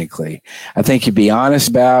about, frankly. I think you be honest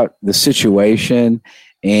about the situation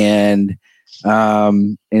and what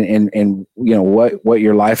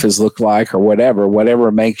your life has looked like, or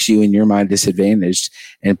whatever makes you in your mind disadvantaged,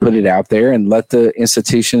 and put it out there and let the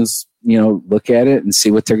institutions, look at it and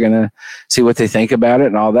see what they think about it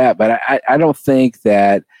and all that. But I don't think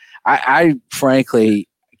that I frankly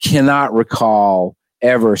cannot recall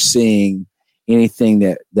ever seeing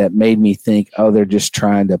anything that made me think, oh, they're just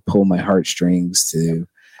trying to pull my heartstrings to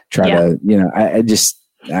try to,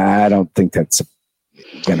 I don't think that's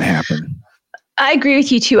going to happen. I agree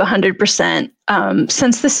with you too, 100%.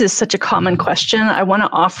 Since this is such a common question, I want to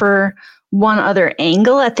offer one other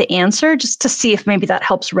angle at the answer just to see if maybe that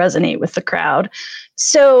helps resonate with the crowd.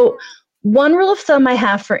 So one rule of thumb I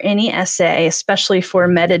have for any essay, especially for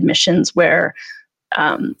med admissions where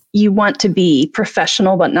you want to be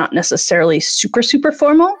professional but not necessarily super, super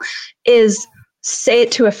formal, is say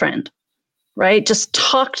it to a friend, right? Just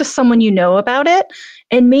talk to someone you know about it,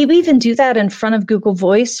 and maybe even do that in front of Google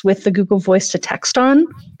Voice with the Google Voice to text on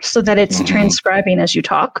so that it's transcribing as you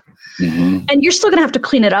talk. And you're still going to have to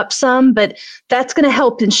clean it up some, but that's going to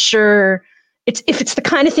help ensure if it's the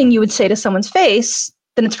kind of thing you would say to someone's face,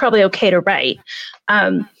 then it's probably okay to write.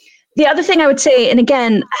 The other thing I would say, and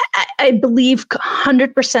again, I believe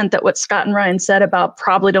 100% that what Scott and Ryan said about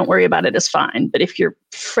probably don't worry about it is fine. But if you're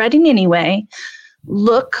fretting anyway,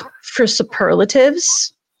 look for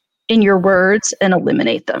superlatives in your words and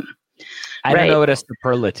eliminate them. I don't know what a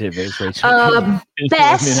superlative is, Rachel.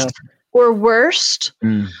 Best or worst,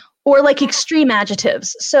 or like extreme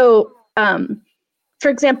adjectives. So, for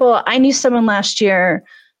example, I knew someone last year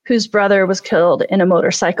whose brother was killed in a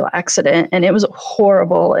motorcycle accident, and it was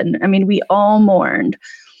horrible. And I mean, we all mourned.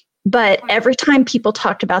 But every time people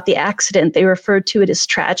talked about the accident, they referred to it as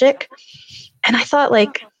tragic. And I thought,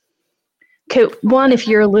 like, okay, one, if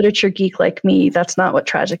you're a literature geek like me, that's not what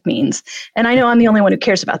tragic means. And I know I'm the only one who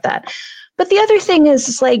cares about that. But the other thing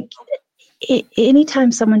is like,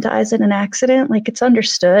 anytime someone dies in an accident, like, it's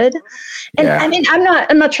understood. And I mean, I'm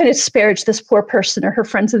not trying to disparage this poor person or her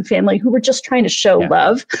friends and family who were just trying to show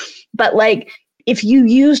love. But like, if you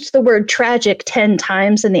used the word tragic 10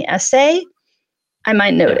 times in the essay, I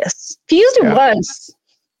might notice. If you used it once,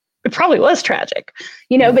 it probably was tragic,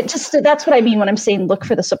 but just that's what I mean when I'm saying look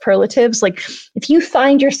for the superlatives. Like, if you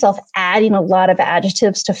find yourself adding a lot of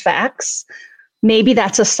adjectives to facts, maybe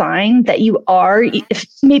that's a sign that you are, if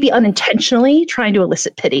maybe unintentionally, trying to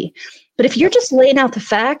elicit pity. But if you're just laying out the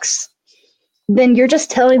facts, then you're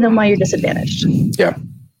just telling them why you're disadvantaged. Yeah.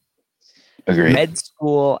 Agreed.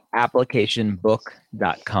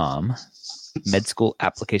 Medschoolapplicationbook.com.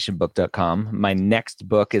 Medschoolapplicationbook.com. My next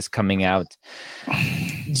book is coming out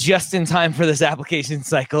just in time for this application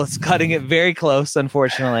cycle. It's cutting it very close,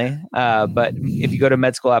 unfortunately. But if you go to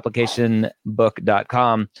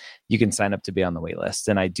medschoolapplicationbook.com, you can sign up to be on the wait list.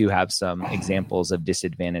 And I do have some examples of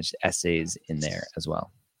disadvantaged essays in there as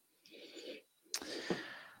well.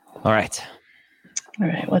 All right.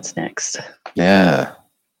 What's next? Yeah.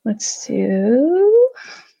 Let's do...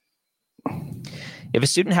 If a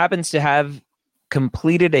student happens to have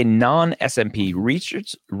completed a non-SMP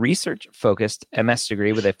research-focused MS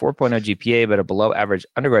degree with a 4.0 GPA but a below-average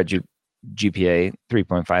undergrad GPA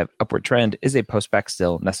 3.5 upward trend, is a postbac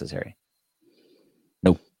still necessary?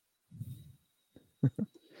 No.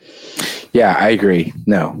 Yeah, I agree.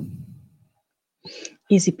 No.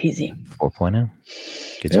 Easy peasy. 4.0.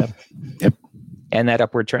 Good job. Yep. And that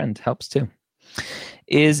upward trend helps too.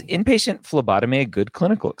 Is inpatient phlebotomy a good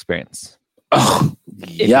clinical experience? Oh,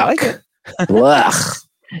 yuck. Blech.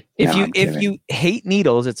 If you hate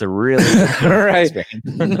needles, it's a really right.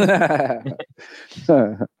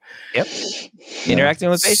 Yep. Interacting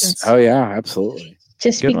with patients. Oh yeah, absolutely.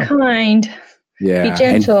 Just good be kind. Yeah. Be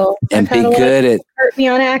gentle. And be good at hurt me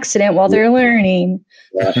on accident while they're learning.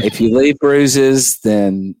 If you leave bruises,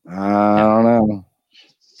 then I don't know.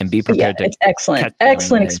 And be prepared to. It's excellent.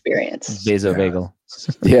 Excellent experience. Vasovagal.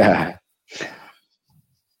 Yeah.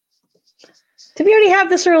 Did we already have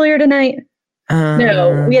this earlier tonight?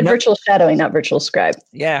 No, we had virtual shadowing, not virtual scribe.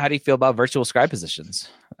 Yeah. How do you feel about virtual scribe positions?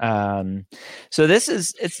 So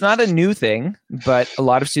it's not a new thing, but a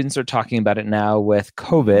lot of students are talking about it now with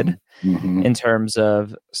COVID in terms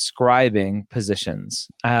of scribing positions.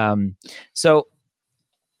 So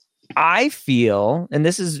I feel, and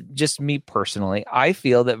this is just me personally, I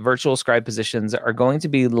feel that virtual scribe positions are going to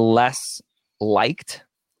be less liked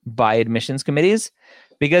by admissions committees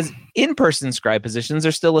because in-person scribe positions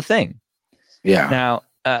are still a thing. Yeah. Now,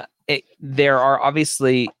 there are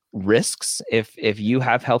obviously risks if you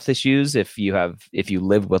have health issues, if you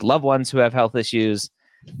live with loved ones who have health issues,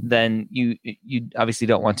 then you obviously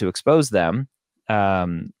don't want to expose them.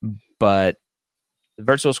 But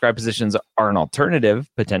virtual scribe positions are an alternative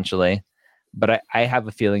potentially, but I have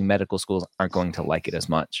a feeling medical schools aren't going to like it as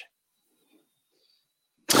much.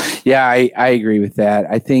 Yeah, I agree with that.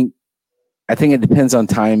 I think it depends on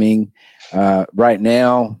timing. Right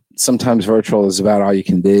now, sometimes virtual is about all you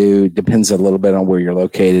can do. Depends a little bit on where you're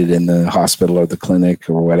located in the hospital or the clinic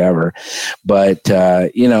or whatever. But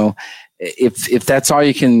if that's all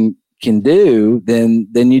you can do, then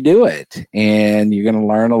you do it, and you're going to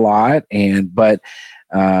learn a lot. But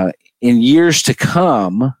in years to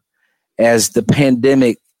come, as the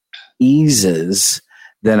pandemic eases,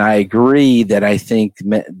 then I agree that I think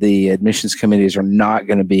the admissions committees are not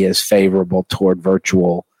going to be as favorable toward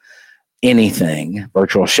virtual anything,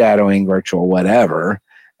 virtual shadowing, virtual whatever,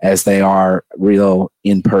 as they are real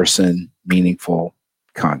in-person, meaningful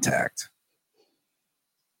contact.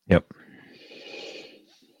 Yep.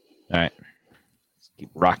 All right. Let's keep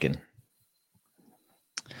rocking.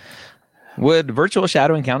 Would virtual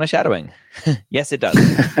shadowing count as shadowing? Yes, it does.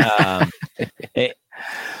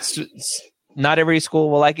 Not every school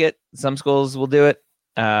will like it. Some schools will do it.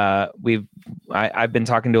 I've been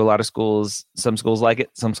talking to a lot of schools. Some schools like it,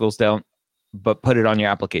 some schools don't. But put it on your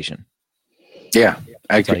application. Yeah,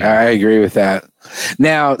 I agree with that.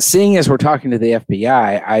 Now, seeing as we're talking to the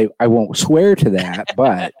FBI, I won't swear to that,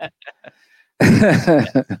 but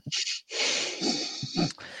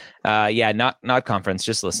not conference.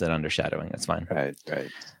 Just list it under shadowing. That's fine. Right.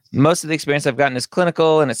 Most of the experience I've gotten is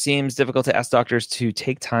clinical, and it seems difficult to ask doctors to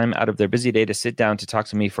take time out of their busy day to sit down to talk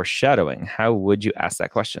to me for shadowing. How would you ask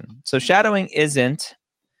that question? So shadowing isn't,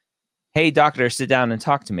 hey, doctor, sit down and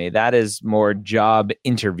talk to me. That is more job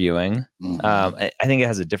interviewing. I think it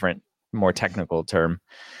has a different, more technical term.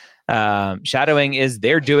 Shadowing is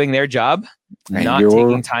they're doing their job, not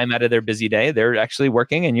taking time out of their busy day. They're actually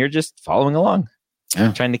working, and you're just following along,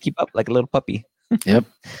 trying to keep up like a little puppy. Yep.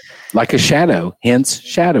 Like a shadow, hence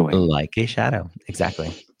shadowing. Like a shadow.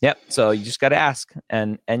 Exactly. Yep. So you just got to ask.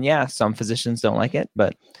 And yeah, some physicians don't like it,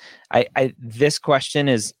 but this question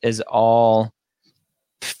is all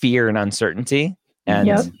fear and uncertainty, and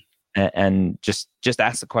just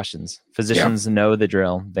ask the questions. Physicians know the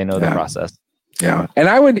drill. They know the process. Yeah. And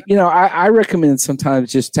I would, I recommend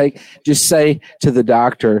sometimes just say to the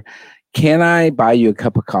doctor, can I buy you a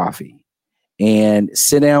cup of coffee and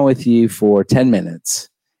sit down with you for 10 minutes,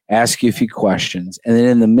 ask you a few questions. And then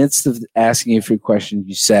in the midst of asking you a few questions,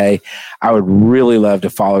 you say, I would really love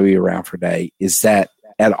to follow you around for a day. Is that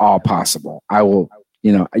at all possible? I will,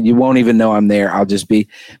 you won't even know I'm there. I'll just be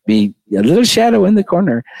a little shadow in the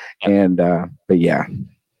corner. And, but yeah.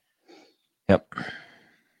 Yep.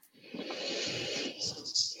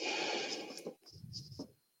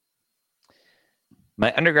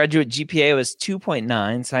 My undergraduate GPA was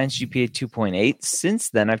 2.9, science GPA 2.8. Since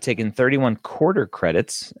then, I've taken 31 quarter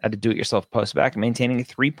credits at a do-it-yourself postbac, maintaining a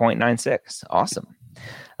 3.96. Awesome.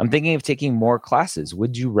 I'm thinking of taking more classes.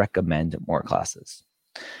 Would you recommend more classes?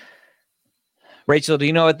 Rachel, do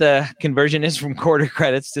you know what the conversion is from quarter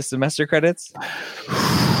credits to semester credits?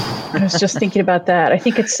 I was just thinking about that. I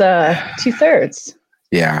think it's 2/3.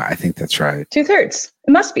 Yeah, I think that's right. 2/3.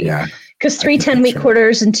 It must be. Yeah. Because 3 10-week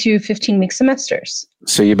quarters and 2 15-week semesters.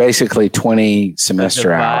 So you basically 20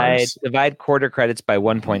 semester hours. Divide quarter credits by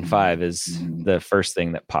 1.5 is the first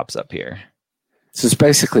thing that pops up here. So it's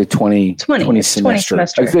basically 20 semester.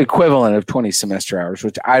 It's the equivalent of 20 semester hours,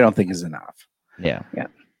 which I don't think is enough. Yeah.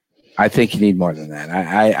 I think you need more than that.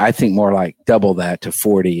 I think more like double that to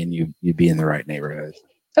 40 and you'd be in the right neighborhood.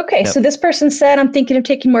 Okay, so this person said, I'm thinking of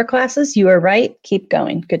taking more classes. You are right. Keep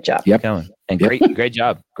going. Good job. Yep. Going. And great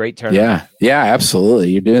job. Great turnaround. Yeah,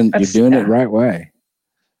 absolutely. You're doing it right way.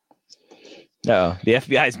 No, the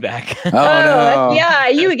FBI's back. Oh, no.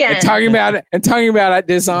 FBI, you again. And talking about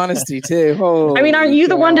dishonesty too. Oh, I mean, aren't you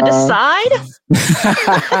the one to decide?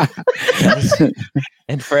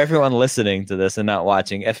 And for everyone listening to this and not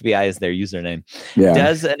watching, FBI is their username. Yeah.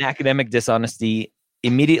 Does an academic dishonesty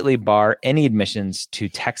immediately bar any admissions to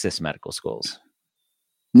Texas medical schools?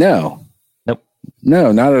 No. Nope.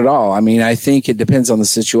 No, not at all. I mean, I think it depends on the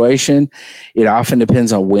situation. It often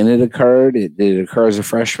depends on when it occurred. It occurred as a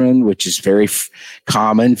freshman, which is very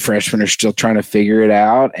common. Freshmen are still trying to figure it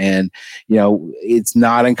out. And, it's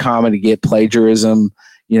not uncommon to get plagiarism,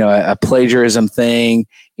 a plagiarism thing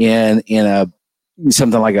in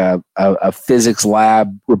something like a physics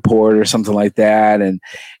lab report or something like that.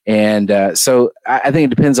 And so I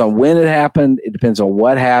think it depends on when it happened. It depends on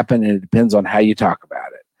what happened, and it depends on how you talk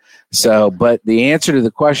about it. So, but the answer to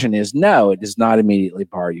the question is no, it does not immediately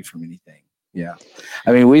bar you from anything. Yeah.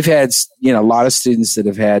 I mean, we've had, a lot of students that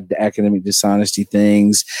have had academic dishonesty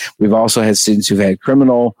things. We've also had students who've had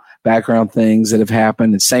criminal background things that have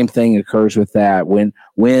happened. The same thing occurs with that. When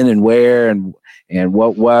and where and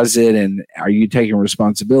what was it? And are you taking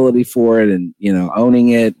responsibility for it and, owning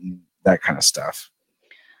it and that kind of stuff.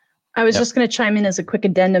 I was just going to chime in as a quick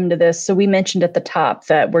addendum to this. So we mentioned at the top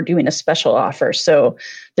that we're doing a special offer. So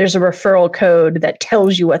there's a referral code that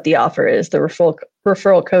tells you what the offer is. The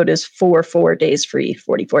referral code is 44 days free,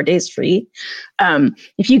 44 days free.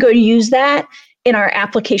 If you go to use that in our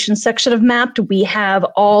application section of Mapped, we have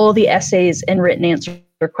all the essays and written answers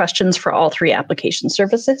or questions for all 3 application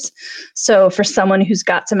services. So for someone who's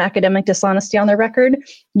got some academic dishonesty on their record,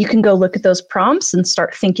 you can go look at those prompts and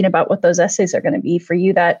start thinking about what those essays are going to be for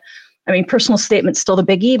you. Personal statement's still the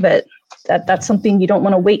biggie, but that's something you don't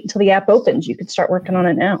want to wait until the app opens. You could start working on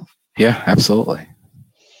it now. Yeah, absolutely.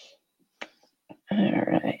 All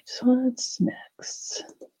right. So what's next?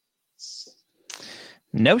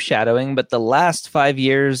 No shadowing, but the last 5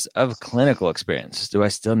 years of clinical experience. Do I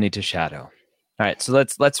still need to shadow? All right, so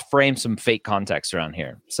let's frame some fake context around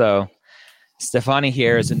here. So Stefani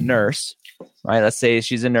here is a nurse, right? Let's say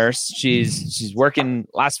she's a nurse. She's working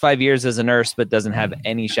last 5 years as a nurse, but doesn't have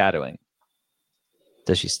any shadowing.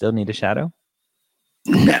 Does she still need a shadow?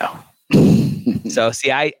 No. So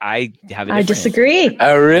see, I have a I disagree.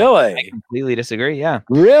 Oh, really? I completely disagree. Yeah.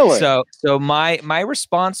 Really? So my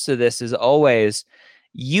response to this is always,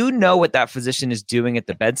 what that physician is doing at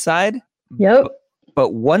the bedside. Yep. But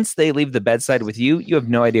once they leave the bedside with you, you have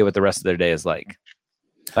no idea what the rest of their day is like.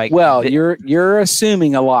 You're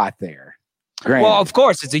assuming a lot there. Granted. Well, of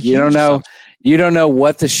course, it's a huge. You don't know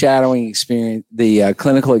what the shadowing experience, the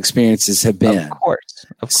clinical experiences have been. Of course.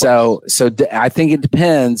 So I think it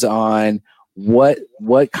depends on what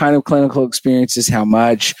kind of clinical experiences, how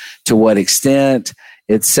much, to what extent,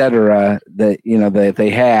 etc. That they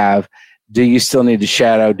have. Do you still need to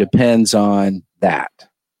shadow? Depends on that.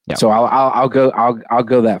 Yeah. So I'll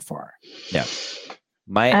go that far. Yeah.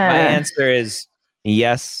 My answer is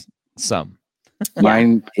yes. Some.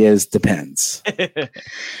 Mine is depends.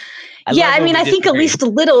 I think at least a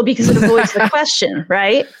little, because it avoids the question,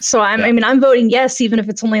 right? So I'm voting yes, even if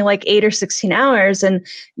it's only like 8 or 16 hours. And,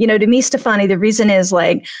 to me, Stefani, the reason is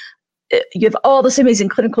you have all this amazing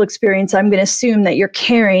clinical experience. I'm going to assume that you're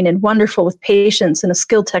caring and wonderful with patients and a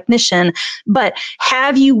skilled technician. But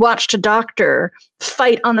have you watched a doctor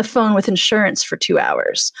fight on the phone with insurance for 2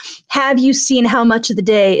 hours? Have you seen how much of the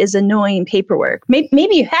day is annoying paperwork?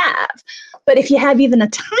 Maybe you have. But if you have even a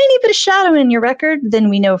tiny bit of shadowing in your record, then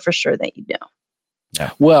we know for sure that you do. Yeah.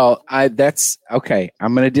 Well, that's okay.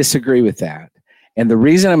 I'm going to disagree with that. And the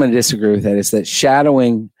reason I'm going to disagree with that is that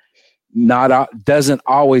shadowing doesn't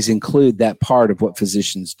always include that part of what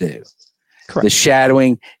physicians do. Correct. The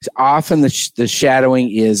shadowing is often the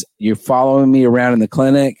shadowing is you're following me around in the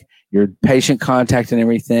clinic, your patient contact and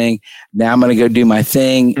everything. Now I'm going to go do my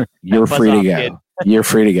thing. You're free to go. Kid. You're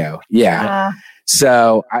free to go. Yeah.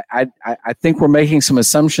 So I think we're making some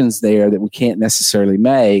assumptions there that we can't necessarily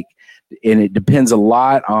make, and it depends a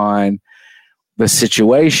lot on the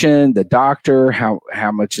situation, the doctor, how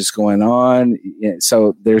much is going on.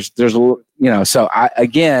 So there's so I'm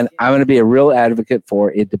going to be a real advocate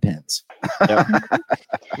for it depends. Yep.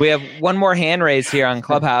 We have one more hand raised here on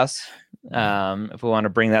Clubhouse. If we want to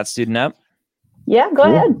bring that student up. Yeah, go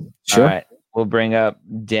ahead. Sure. All right. We'll bring up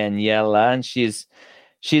Daniela, and she's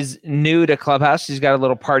new to Clubhouse. She's got a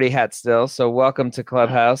little party hat still. So welcome to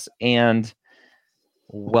Clubhouse and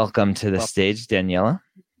welcome to the stage, Daniela.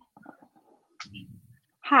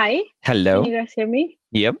 Hi. Hello. Can you guys hear me?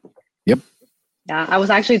 Yep. Yeah, I was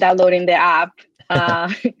actually downloading the app,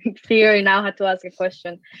 figuring out how to ask a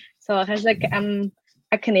question. So I'm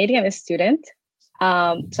a Canadian student.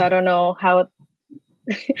 So I don't know how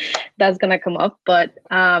that's gonna come up, but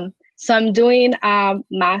so I'm doing a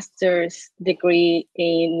master's degree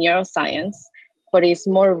in neuroscience, but it's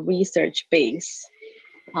more research based.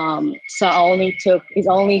 So it's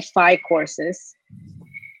only 5 courses.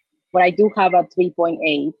 But I do have a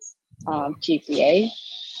 3.8 GPA.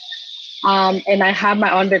 And I have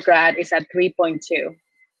my undergrad is at 3.2.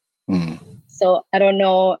 So I don't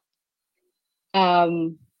know.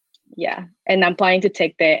 And I'm planning to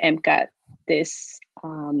take the MCAT this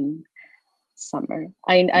summer.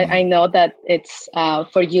 I know that it's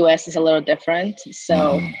for US is a little different.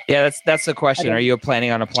 So yeah, that's the question. Are you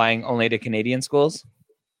planning on applying only to Canadian schools?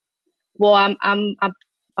 Well, I'm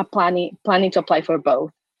planning to apply for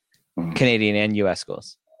both. Canadian and US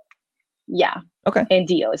schools. Yeah. Okay. And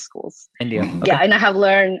DO schools. And DO. Okay. Yeah, and I have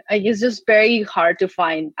learned it's just very hard to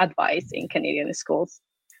find advice in Canadian schools.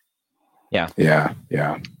 Yeah. Yeah.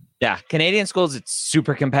 Canadian schools, it's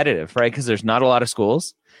super competitive, right? Because there's not a lot of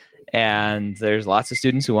schools, and there's lots of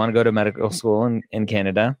students who want to go to medical school in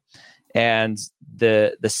Canada, and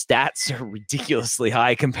the stats are ridiculously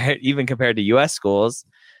high compared to US schools.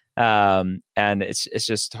 And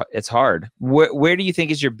it's hard. Where do you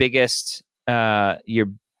think is your biggest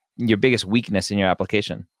biggest weakness in your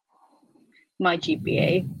application? My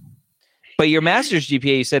GPA. But your master's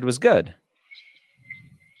GPA you said was good.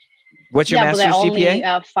 What's your master's GPA?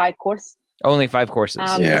 Only 5 courses. Only 5 courses.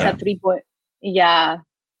 It's a 3 point. Yeah.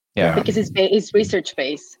 Because it's research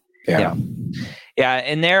based. Yeah.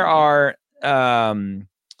 And there are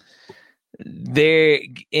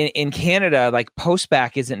in Canada, like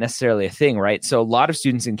post-bac isn't necessarily a thing, right? So a lot of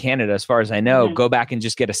students in Canada, as far as I know, go back and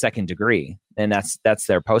just get a second degree, and that's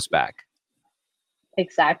their post-bac.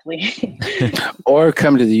 Exactly. Or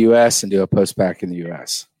come to the U.S. and do a post-bac in the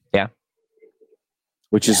U.S. Yeah,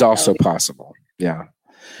 which is also possible. Yeah.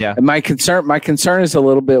 Yeah. And my concern is a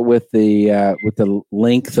little bit with the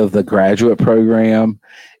length of the graduate program,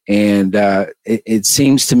 and it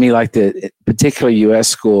seems to me like the particular U.S.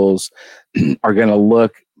 schools are going to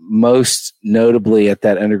look most notably at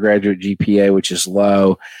that undergraduate GPA, which is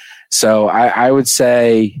low. So I would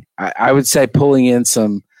say pulling in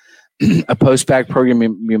a post-bac program.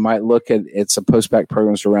 You might look at some post-bac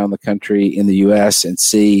programs around the country in the U.S. and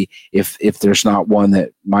see if there's not one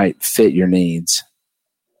that might fit your needs.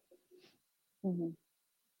 Mm-hmm.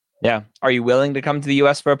 Yeah. Are you willing to come to the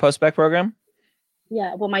U.S. for a post-bac program?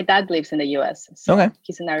 Yeah. Well, my dad lives in the U.S. So okay.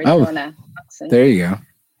 He's in Arizona. Oh, there you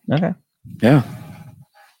go. Okay. Yeah.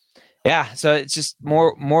 Yeah. So it's just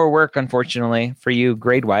more work, unfortunately, for you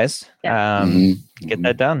grade-wise. Yeah. Get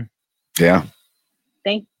that done. Yeah.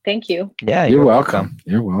 Thank you. Yeah. You're welcome.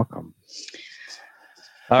 You're welcome.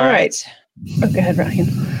 All right. Oh, go ahead, Ryan.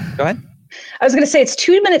 Go ahead. I was going to say it's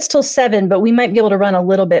 2 minutes till 7, but we might be able to run a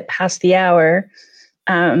little bit past the hour.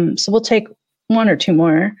 So we'll take one or two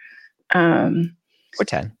more. Or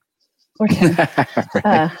 10. Or 10.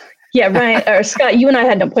 Yeah, Ryan or Scott, you and I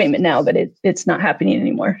had an appointment now, but it's not happening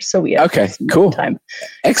anymore. So we have some cool time.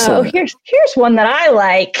 Excellent. Here's one that I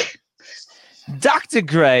like. Dr.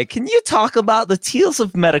 Gray, can you talk about the tiers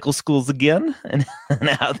of medical schools again and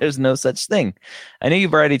how there's no such thing? I know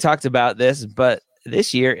you've already talked about this, but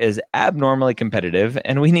this year is abnormally competitive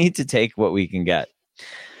and we need to take what we can get.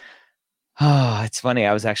 Oh, it's funny.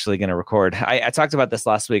 I was actually going to record. I talked about this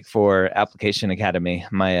last week for Application Academy,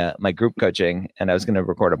 my group coaching, and I was going to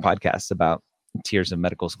record a podcast about tiers of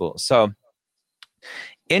medical schools. So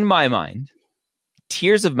in my mind,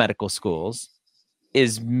 tiers of medical schools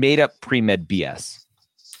is made up pre-med BS.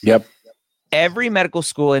 Yep. Every medical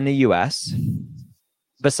school in the U.S.,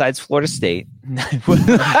 besides Florida State,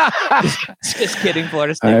 just kidding,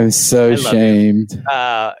 Florida State. I'm so ashamed.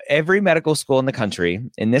 Every medical school in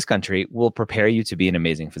this country, will prepare you to be an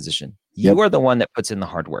amazing physician. You are the one that puts in the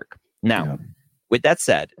hard work. Now, with that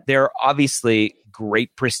said, there are obviously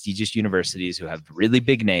great prestigious universities who have really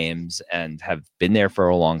big names and have been there for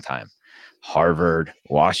a long time. Harvard,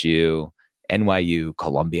 WashU, NYU,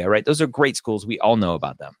 Columbia, right? Those are great schools. We all know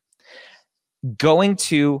about them. Going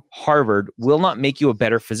to Harvard will not make you a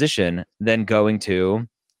better physician than going to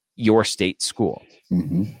your state school.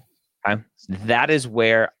 Mm-hmm. Okay? That is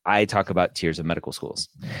where I talk about tiers of medical schools.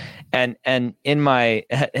 And in my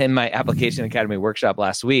Application Academy workshop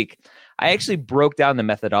last week, I actually broke down the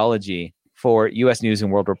methodology for U.S. News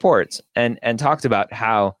and World Reports and talked about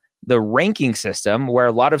how the ranking system, where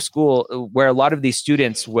a lot of these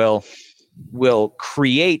students will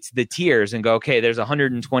create the tiers and go, okay, there's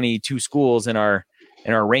 122 schools in our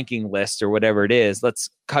ranking list or whatever it is. Let's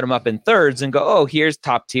cut them up in thirds and go, oh, here's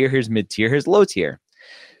top tier, here's mid tier, here's low tier.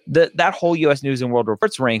 That whole U.S. News and World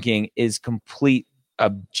Reports ranking is complete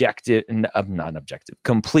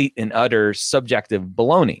complete and utter subjective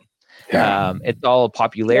baloney. Yeah. It's all a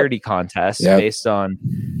popularity contest based on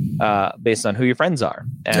who your friends are.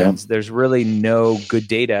 And there's really no good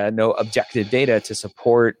data, no objective data to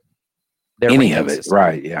support any of it, system.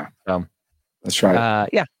 Right? Yeah, that's right.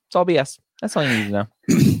 It's all BS. That's all you need to know.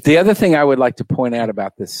 The other thing I would like to point out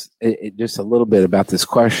about this, just a little bit about this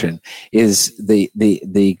question, is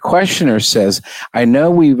the questioner says, "I know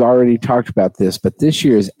we've already talked about this, but this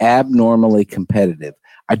year is abnormally competitive."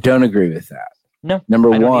 I don't agree with that. No. Number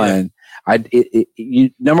one,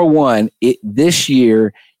 this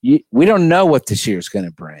year we don't know what this year is going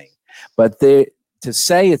to bring, but to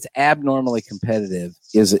say it's abnormally competitive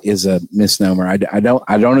is a misnomer. I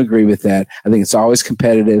don't agree with that. I think it's always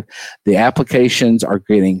competitive. The applications are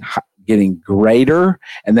getting greater,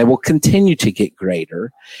 and they will continue to get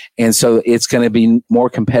greater. And so it's going to be more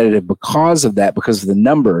competitive because of that, because of the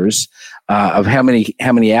numbers of how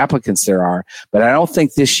many applicants there are. But I don't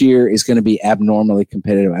think this year is going to be abnormally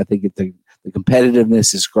competitive. I think the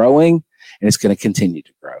competitiveness is growing, and it's going to continue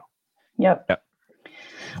to grow. Yep.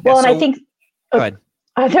 Well, and I think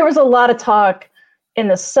there was a lot of talk in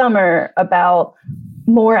the summer about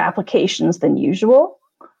more applications than usual,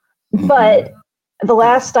 but the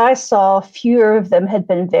last I saw, fewer of them had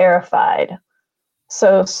been verified.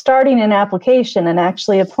 So starting an application and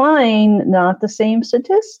actually applying, not the same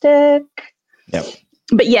statistic. Yep.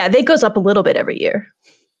 But yeah, it goes up a little bit every year.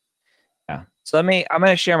 Yeah. So I'm going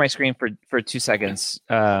to share my screen for 2 seconds,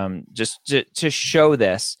 just to show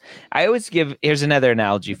this. Here's another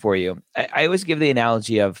analogy for you. I always give the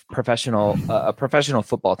analogy of a professional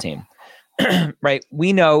football team, right?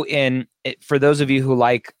 We know for those of you who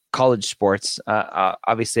like college sports,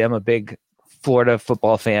 obviously I'm a big Florida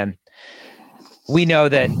football fan. We know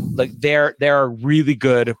that like there are really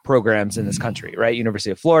good programs in this country, right?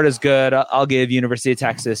 University of Florida is good. I'll give University of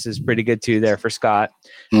Texas is pretty good too there for Scott.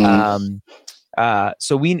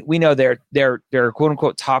 So we know they're quote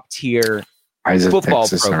unquote top tier football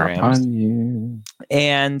programs.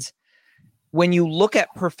 And when you look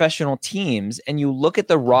at professional teams and you look at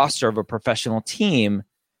the roster of a professional team,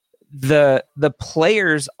 the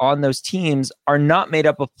players on those teams are not made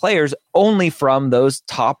up of players only from those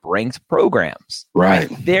top ranked programs. Right.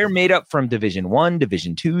 They're made up from Division I,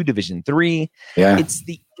 Division II, Division III. Yeah. It's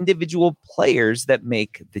the individual players that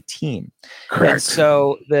make the team. Correct. And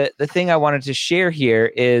so the thing I wanted to share here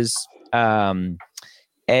is a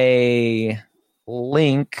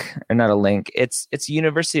link, or not a link. It's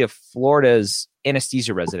University of Florida's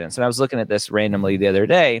anesthesia residence. And I was looking at this randomly the other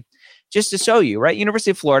day, just to show you, right?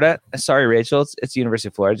 University of Florida. Sorry, Rachel. It's University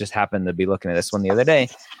of Florida. Just happened to be looking at this one the other day.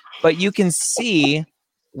 But you can see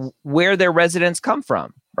where their residents come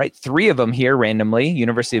from, right? 3 of them here randomly.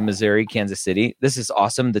 University of Missouri, Kansas City. This is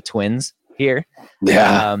awesome. The twins here.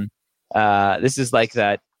 Yeah. This is like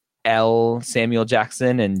that L Samuel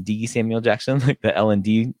Jackson and D Samuel Jackson, like the L and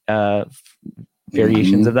D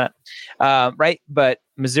variations of that. Right? But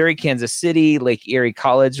Missouri, Kansas City, Lake Erie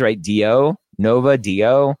College, right? DO, Nova,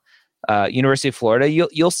 DO. University of Florida,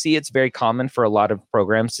 you'll see it's very common for a lot of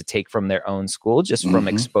programs to take from their own school just from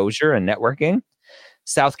exposure and networking.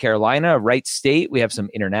 South Carolina, Wright State, we have some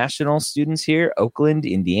international students here. Oakland,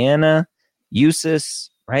 Indiana, USIS,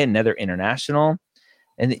 right? Another international.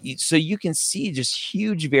 And so you can see just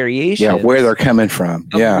huge variations. Yeah, where they're coming from.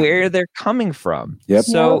 Where they're coming from. Yep.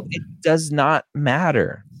 So it does not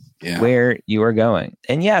matter where you are going.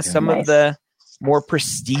 And some of the more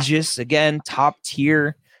prestigious, again, top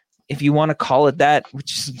tier, if you want to call it that,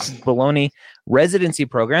 which is baloney, residency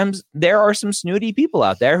programs, there are some snooty people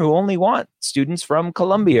out there who only want students from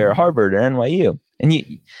Columbia or Harvard or NYU. And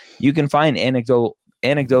you can find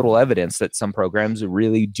anecdotal evidence that some programs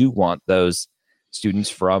really do want those students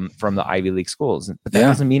from the Ivy League schools. But that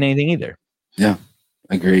doesn't mean anything either. Yeah,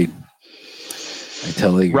 agreed. I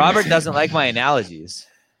totally agree. Robert doesn't like my analogies.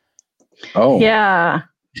 Oh. Yeah.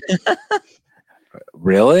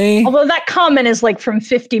 Really? Although that comment is like from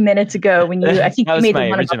 50 minutes ago when I think you made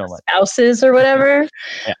one about spouses or whatever.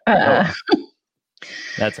 That's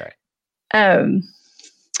all right. I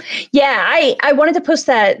wanted to post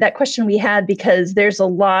that question we had because there's a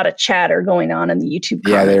lot of chatter going on in the YouTube comments.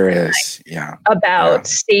 Yeah, there is. Yeah. About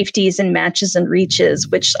safeties and matches and reaches,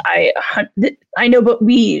 which I know, but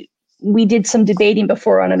we did some debating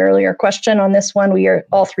before on an earlier question on this one. We are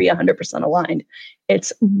all 3 100% aligned.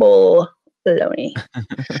 It's bull baloney.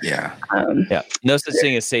 No such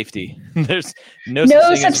thing as safety. There's no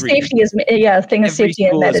such safety as thing as safety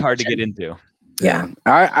and medicine is hard to get into. Yeah.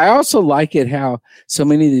 I also like it how so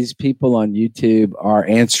many of these people on YouTube are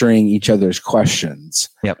answering each other's questions.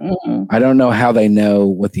 Yep. I don't know how they know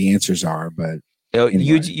what the answers are, but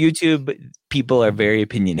anyway. YouTube people are very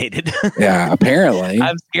opinionated. Yeah, apparently.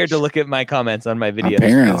 I'm scared to look at my comments on my videos.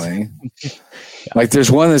 Apparently. Like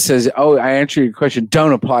there's one that says, "Oh, I answered your question.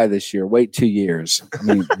 Don't apply this year. Wait 2 years." I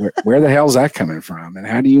mean, where the hell's that coming from? And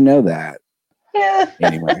how do you know that? Yeah.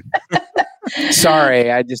 Anyway,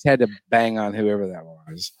 sorry, I just had to bang on whoever that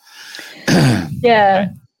was. Yeah. Right.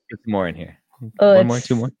 Get some more in here. One more,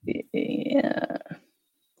 2 more. Yeah.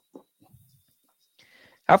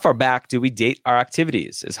 How far back do we date our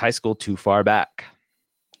activities? Is high school too far back?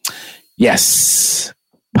 Yes.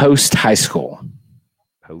 Post high school.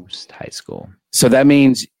 Post high school. So that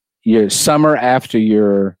means your summer after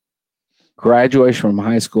your graduation from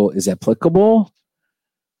high school is applicable.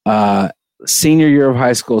 Senior year of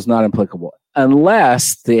high school is not applicable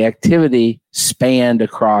unless the activity spanned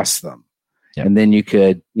across them. Yep. And then you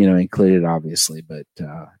could, include it obviously, but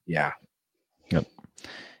yeah. Yep.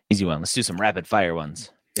 Easy one. Let's do some rapid fire ones.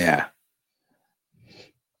 Yeah.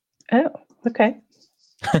 Oh, okay.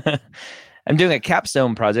 I'm doing a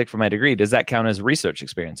capstone project for my degree. Does that count as research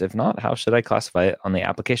experience? If not, how should I classify it on the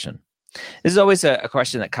application? This is always a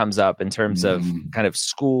question that comes up in terms of kind of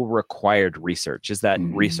school required research. Is that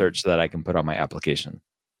research that I can put on my application?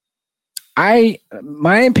 My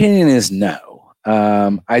opinion is no.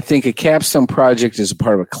 I think a capstone project is a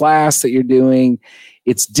part of a class that you're doing.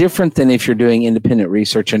 It's different than if you're doing independent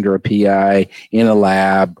research under a PI in a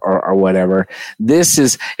lab or whatever.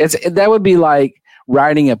 That would be like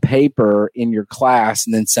writing a paper in your class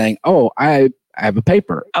and then saying, "Oh, I have a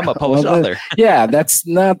paper. I'm a published author." Yeah, that's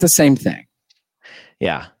not the same thing.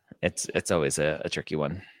 Yeah, it's always a tricky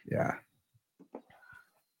one. Yeah.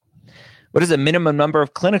 What is the minimum number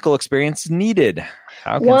of clinical experience needed?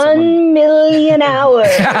 1 million hours.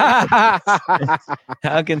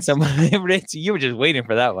 How can someone? You were just waiting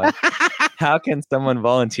for that one. How can someone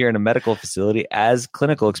volunteer in a medical facility as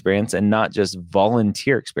clinical experience and not just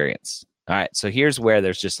volunteer experience? All right, so here's where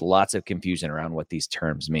there's just lots of confusion around what these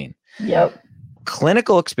terms mean. Yep.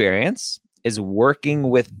 Clinical experience is working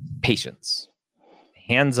with patients,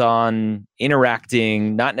 hands-on,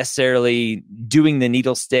 interacting, not necessarily doing the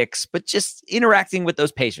needle sticks, but just interacting with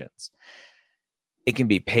those patients. It can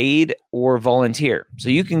be paid or volunteer. So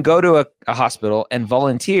you can go to a hospital and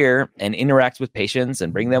volunteer and interact with patients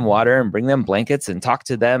and bring them water and bring them blankets and talk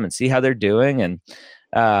to them and see how they're doing and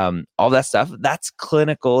all that stuff. That's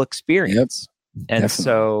clinical experience. Yep, and definitely.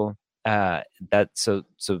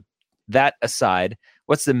 so that aside,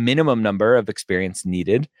 what's the minimum number of experience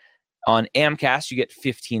needed? On AMCAS, you get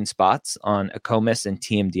 15 spots. On ACOMAS and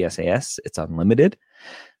TMDSAS, it's unlimited.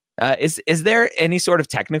 Is there any sort of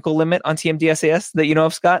technical limit on TMDSAS that you know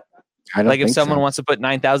of, Scott? I don't like if think someone so. wants to put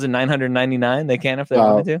 9,999, they can if they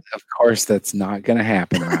wanted to? Of course, that's not going to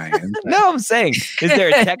happen, Ryan. No, I'm saying, is there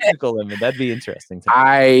a technical limit? That'd be interesting.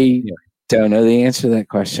 I don't know the answer to that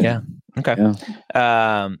question. Yeah. Okay.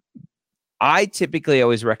 Yeah. I typically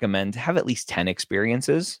always recommend have at least 10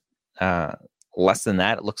 experiences. Less than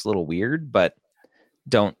that, it looks a little weird, but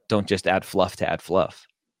don't just add fluff to add fluff.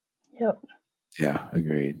 Yep. Yeah,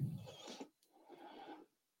 agreed.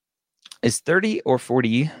 Is 30 or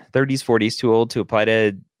 40, 30s, 40s too old to apply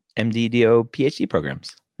to MD-DO PhD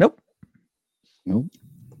programs? Nope.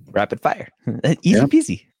 Rapid fire. Easy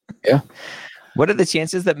peasy. Yeah. What are the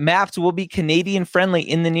chances that MAPT will be Canadian friendly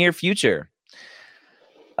in the near future?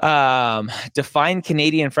 Define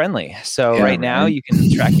Canadian friendly. So right now you can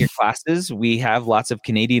track your classes. We have lots of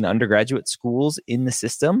Canadian undergraduate schools in the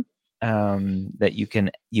system that you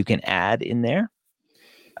can add in there.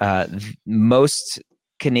 Most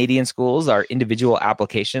Canadian schools are individual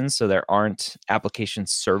applications, so there aren't application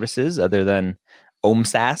services other than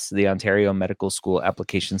OMSAS, the Ontario Medical School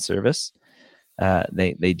Application Service.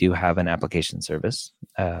 They do have an application service.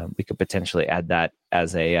 We could potentially add that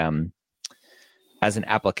as an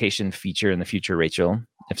application feature in the future, Rachel,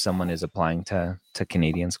 if someone is applying to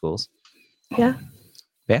Canadian schools. Yeah.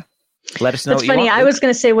 Yeah. Let us know. It's funny. I was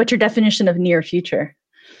going to say, what's your definition of near future?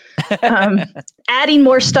 Adding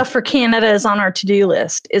more stuff for Canada is on our to-do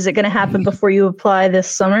list. Is it going to happen before you apply this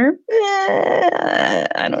summer?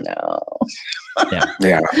 I don't know.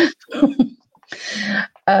 Yeah.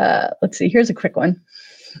 Let's see. Here's a quick one.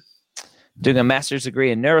 Doing a master's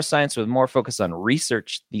degree in neuroscience with more focus on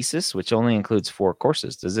research thesis, which only includes 4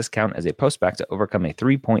 courses. Does this count as a postbac to overcome a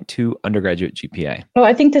 3.2 undergraduate GPA? Oh,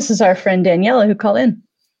 I think this is our friend Daniela who called in.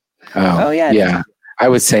 Oh yeah. Yeah. I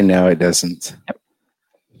would say no, it doesn't. Yep.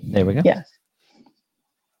 There we go. Yeah.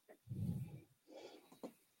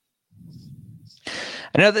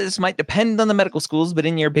 I know that this might depend on the medical schools, but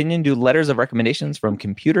in your opinion, do letters of recommendations from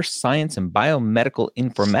computer science and biomedical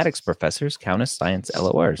informatics professors count as science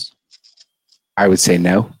LORs? I would say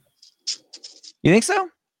no. You think so?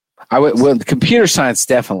 I would. Well, computer science,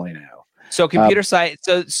 definitely no. So computer science.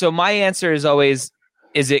 So my answer is always,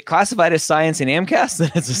 is it classified as science in AMCAS?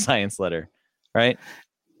 Then it's a science letter, right?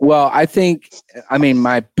 Well, I mean,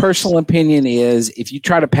 my personal opinion is if you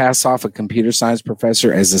try to pass off a computer science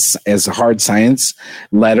professor as a hard science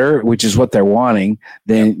letter, which is what they're wanting,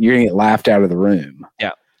 then you're going to get laughed out of the room.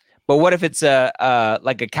 Yeah. But what if it's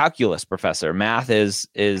like a calculus professor? Math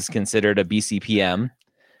is considered a BCPM.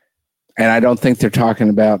 And I don't think they're talking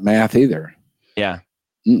about math either. Yeah.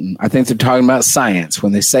 I think they're talking about science.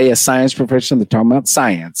 When they say a science profession, they're talking about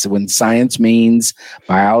science. When science means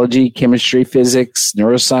biology, chemistry, physics,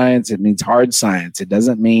 neuroscience, it means hard science. It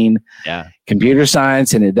doesn't mean computer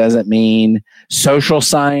science, and it doesn't mean social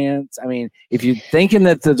science. I mean, if you're thinking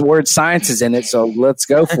that the word science is in it, so let's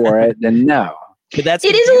go for it, then no. But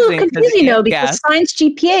it is a little confusing, though, because science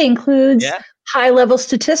GPA includes high-level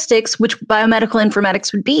statistics, which biomedical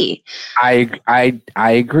informatics would be. I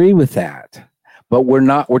agree with that. But we're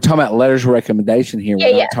talking about letters of recommendation here.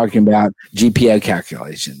 We're not talking about GPA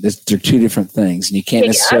calculation. They're 2 different things, and you can't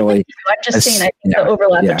necessarily. I'm just saying, I think the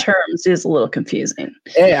overlap of terms is a little confusing.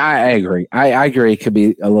 I agree. I agree. It could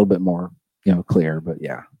be a little bit more, clear. But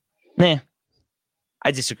yeah,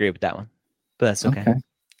 I disagree with that one, but that's okay.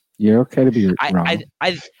 You're okay to be wrong.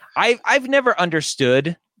 I've never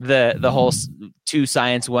understood the whole 2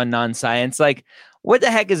 science, 1 non-science. Like, what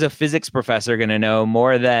the heck is a physics professor going to know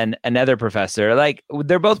more than another professor? Like,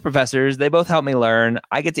 they're both professors. They both help me learn.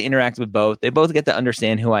 I get to interact with both. They both get to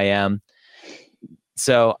understand who I am.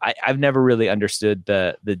 So I've never really understood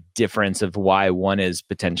the difference of why one is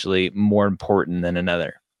potentially more important than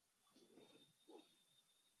another.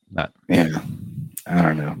 But, yeah, I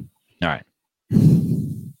don't know. All right.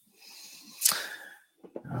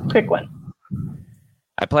 Quick one.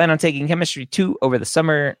 I plan on taking chemistry 2 over the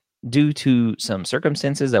summer due to some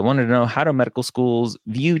circumstances. I wanted to know, how do medical schools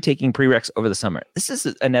view taking prereqs over the summer? This is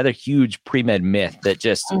another huge pre-med myth that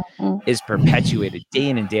just is perpetuated day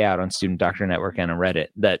in and day out on Student Doctor Network and on Reddit,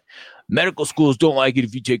 that medical schools don't like it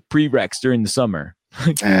if you take prereqs during the summer.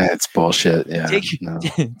 It's bullshit. Yeah,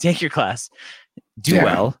 take your class, do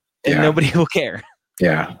well, and nobody will care.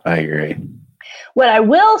 Yeah, I agree. What I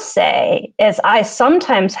will say is I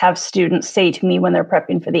sometimes have students say to me when they're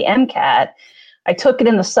prepping for the MCAT, I took it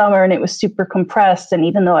in the summer and it was super compressed, and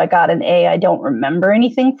even though I got an A, I don't remember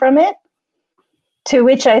anything from it. To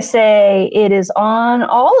which I say, it is on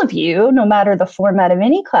all of you, no matter the format of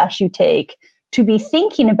any class you take, to be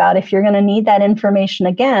thinking about if you're going to need that information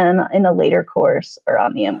again in a later course or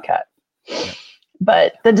on the MCAT.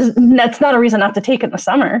 But that's not a reason not to take it in the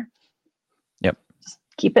summer. Yep. Just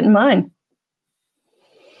keep it in mind.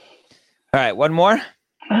 All right, one more.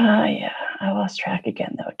 Yeah, I lost track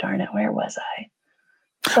again, though. Darn it, where was I?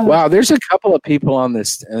 Wow, there's a couple of people on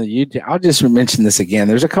this YouTube. I'll just mention this again.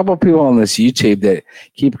 There's a couple of people on this YouTube that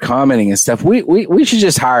keep commenting and stuff. We should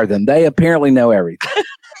just hire them. They apparently know everything.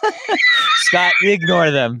 Scott, you ignore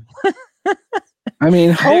them. I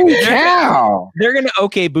mean, holy cow! They're gonna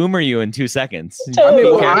okay boomer you in 2 seconds. I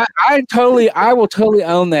mean, I will totally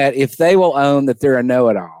own that if they will own that they're a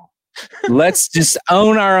know-it-all. Let's just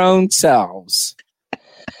own our own selves.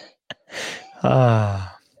 Oh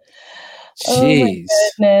jeez.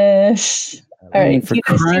 my goodness. All right. For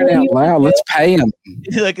crying out loud, let's pay them.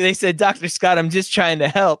 Look, they said, Dr. Scott, I'm just trying to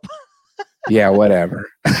help. Yeah, whatever.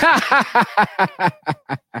 Too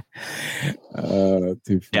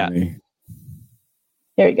funny. Yeah.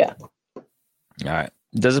 Here we go. All right.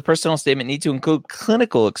 Does a personal statement need to include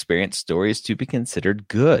clinical experience stories to be considered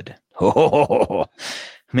good? Oh,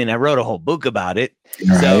 I mean, I wrote a whole book about it.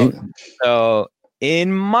 Right. So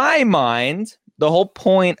in my mind, the whole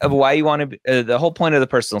point of why you want to, the whole point of the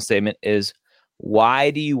personal statement is, why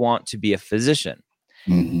do you want to be a physician?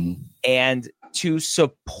 Mm-hmm. And to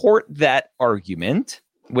support that argument,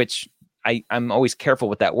 which I'm always careful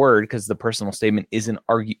with that word because the personal statement is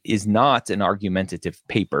not an argumentative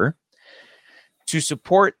paper. To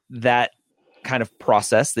support that kind of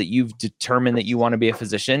process that you've determined that you want to be a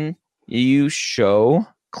physician, you show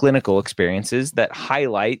clinical experiences that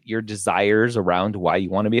highlight your desires around why you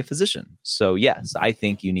want to be a physician. So yes, I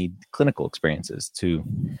think you need clinical experiences to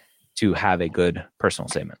have a good personal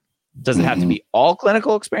statement. Does it have to be all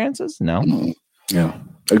clinical experiences? No. Yeah,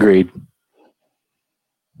 agreed.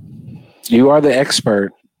 You are the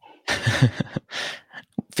expert.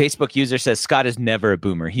 Facebook user says Scott is never a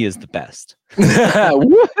boomer. He is the best.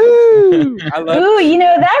 Woohoo! Ooh,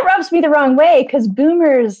 that rubs me the wrong way because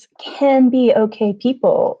boomers can be okay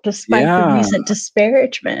people despite the recent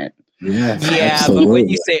disparagement. Yes, yeah, absolutely. But when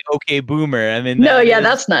you say okay boomer, I mean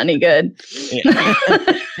that's not any good. Yeah.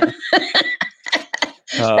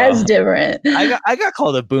 That's different. I got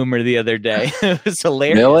called a boomer the other day. It was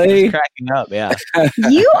hilarious. Really? I was cracking up, yeah.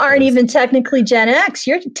 You aren't even technically Gen X.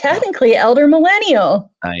 You're technically elder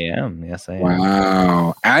millennial. I am. Yes, I am.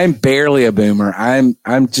 Wow. I'm barely a boomer. I'm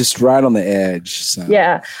just right on the edge. So.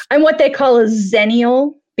 Yeah. I'm what they call a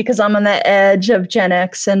zennial because I'm on the edge of Gen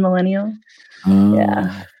X and millennial.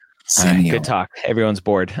 Yeah. Good talk. Everyone's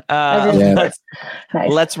bored.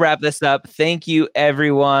 Let's wrap this up. Thank you,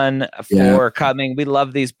 everyone, for coming. We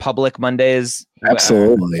love these public Mondays.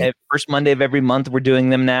 Absolutely. First Monday of every month, we're doing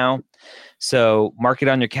them now. So mark it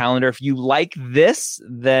on your calendar. If you like this,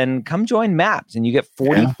 then come join MAPT and you get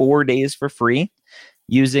 44 days for free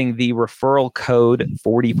using the referral code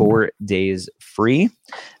 44 days free.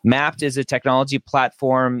 MAPT is a technology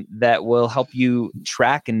platform that will help you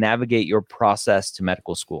track and navigate your process to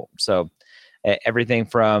medical school. So everything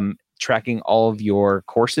from tracking all of your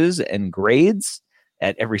courses and grades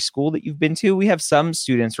at every school that you've been to. We have some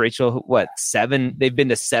students, Rachel, they've been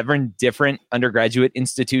to 7 different undergraduate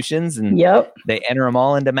institutions, and they enter them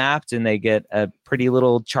all into MAPT, and they get a pretty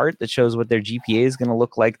little chart that shows what their GPA is going to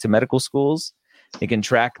look like to medical schools. They can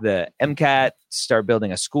track the MCAT, start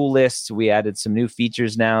building a school list. We added some new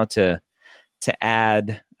features now to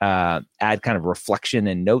add kind of reflection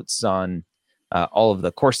and notes on all of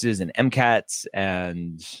the courses and MCATs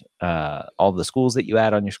and all of the schools that you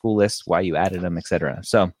add on your school list, why you added them, etc.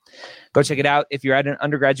 So go check it out. If you're at an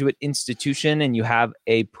undergraduate institution and you have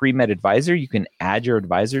a pre-med advisor, you can add your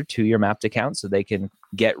advisor to your Mappd account so they can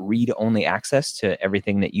get read-only access to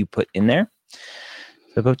everything that you put in there.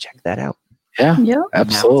 So go check that out. Yeah,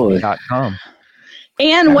 absolutely. Mappd.com.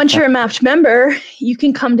 And once you're a Mappd member, you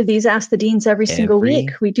can come to these Ask the Deans every single week.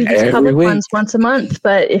 We do these public ones once a month,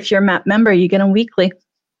 but if you're a Mappd member, you get them weekly.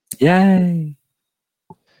 Yay.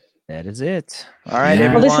 That is it. All right,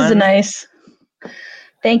 everyone. Well, this is a nice.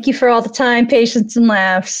 Thank you for all the time, patience, and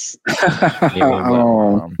laughs.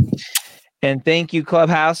 And thank you,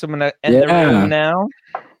 Clubhouse. I'm going to end the room now.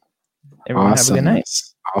 Everyone have a good night.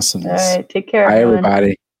 Awesome. All right, take care,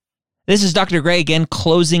 everybody. This is Dr. Gray again,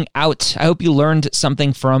 closing out. I hope you learned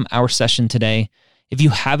something from our session today. If you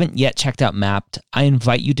haven't yet checked out Mappd, I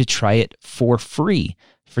invite you to try it for free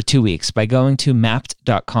for 2 weeks by going to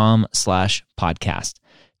mappd.com/podcast.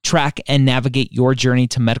 Track and navigate your journey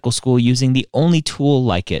to medical school using the only tool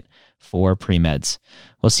like it for pre-meds.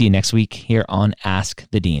 We'll see you next week here on Ask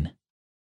the Dean.